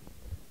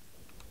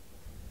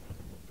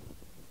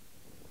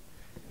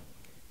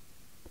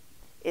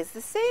is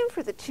the same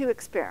for the two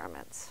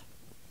experiments.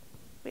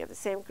 We have the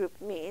same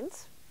group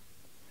means,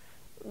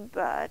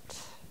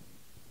 but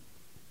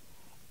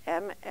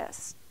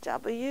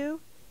MSW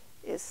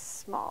is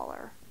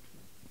smaller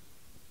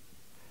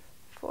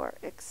for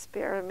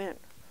experiment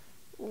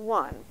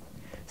 1.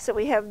 So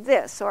we have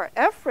this. So our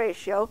F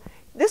ratio,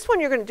 this one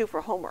you're going to do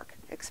for homework,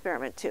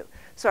 experiment 2.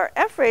 So our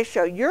F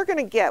ratio you're going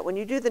to get when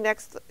you do the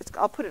next,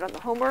 I'll put it on the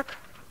homework,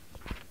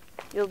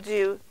 you'll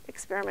do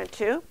experiment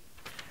 2.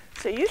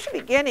 So you should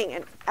be getting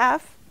an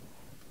F,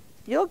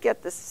 you'll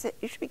get the,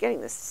 you should be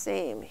getting the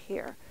same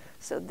here.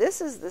 So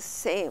this is the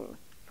same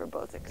for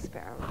both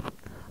experiments.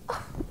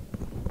 Oh,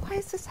 why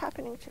is this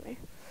happening to me?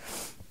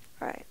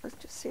 All right, let's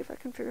just see if I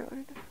can figure out what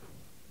I do.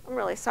 I'm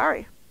really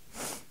sorry.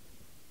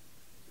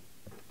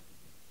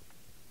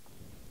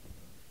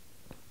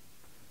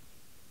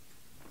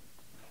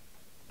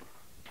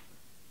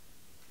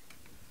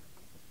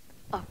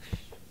 Oh,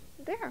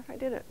 there, I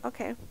did it.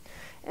 Okay,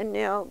 and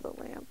now the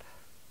lamp.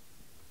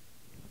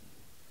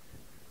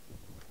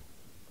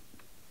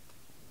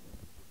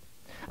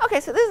 Okay,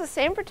 so this is the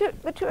same for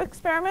the two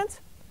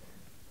experiments.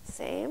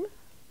 Same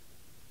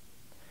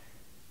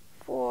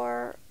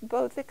for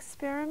both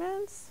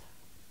experiments.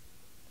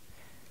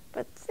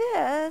 But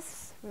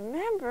this,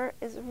 remember,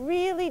 is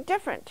really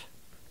different.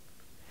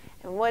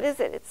 And what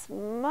is it? It's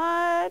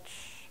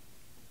much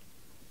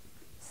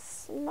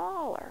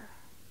smaller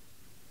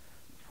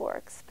for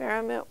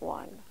experiment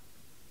 1.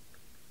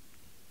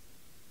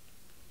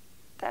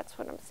 That's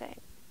what I'm saying.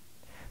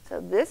 So So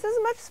this is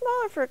much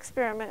smaller for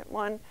experiment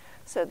 1.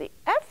 So the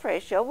F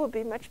ratio will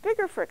be much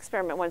bigger for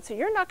experiment 1. So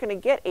you're not going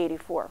to get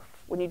 84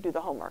 when you do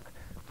the homework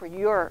for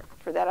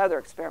that other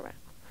experiment.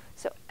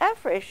 So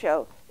F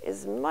ratio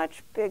is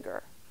much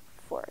bigger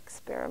for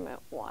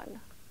experiment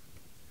 1.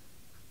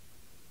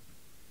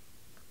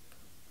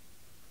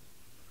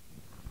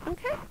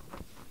 Okay.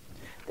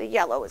 The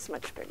yellow is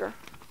much bigger.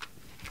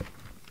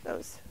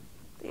 The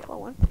yellow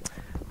one.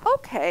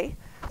 Okay,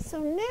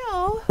 so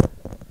now,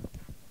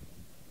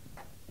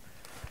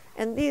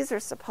 and these are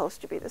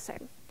supposed to be the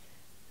same.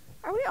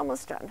 Are we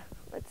almost done?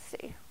 Let's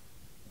see.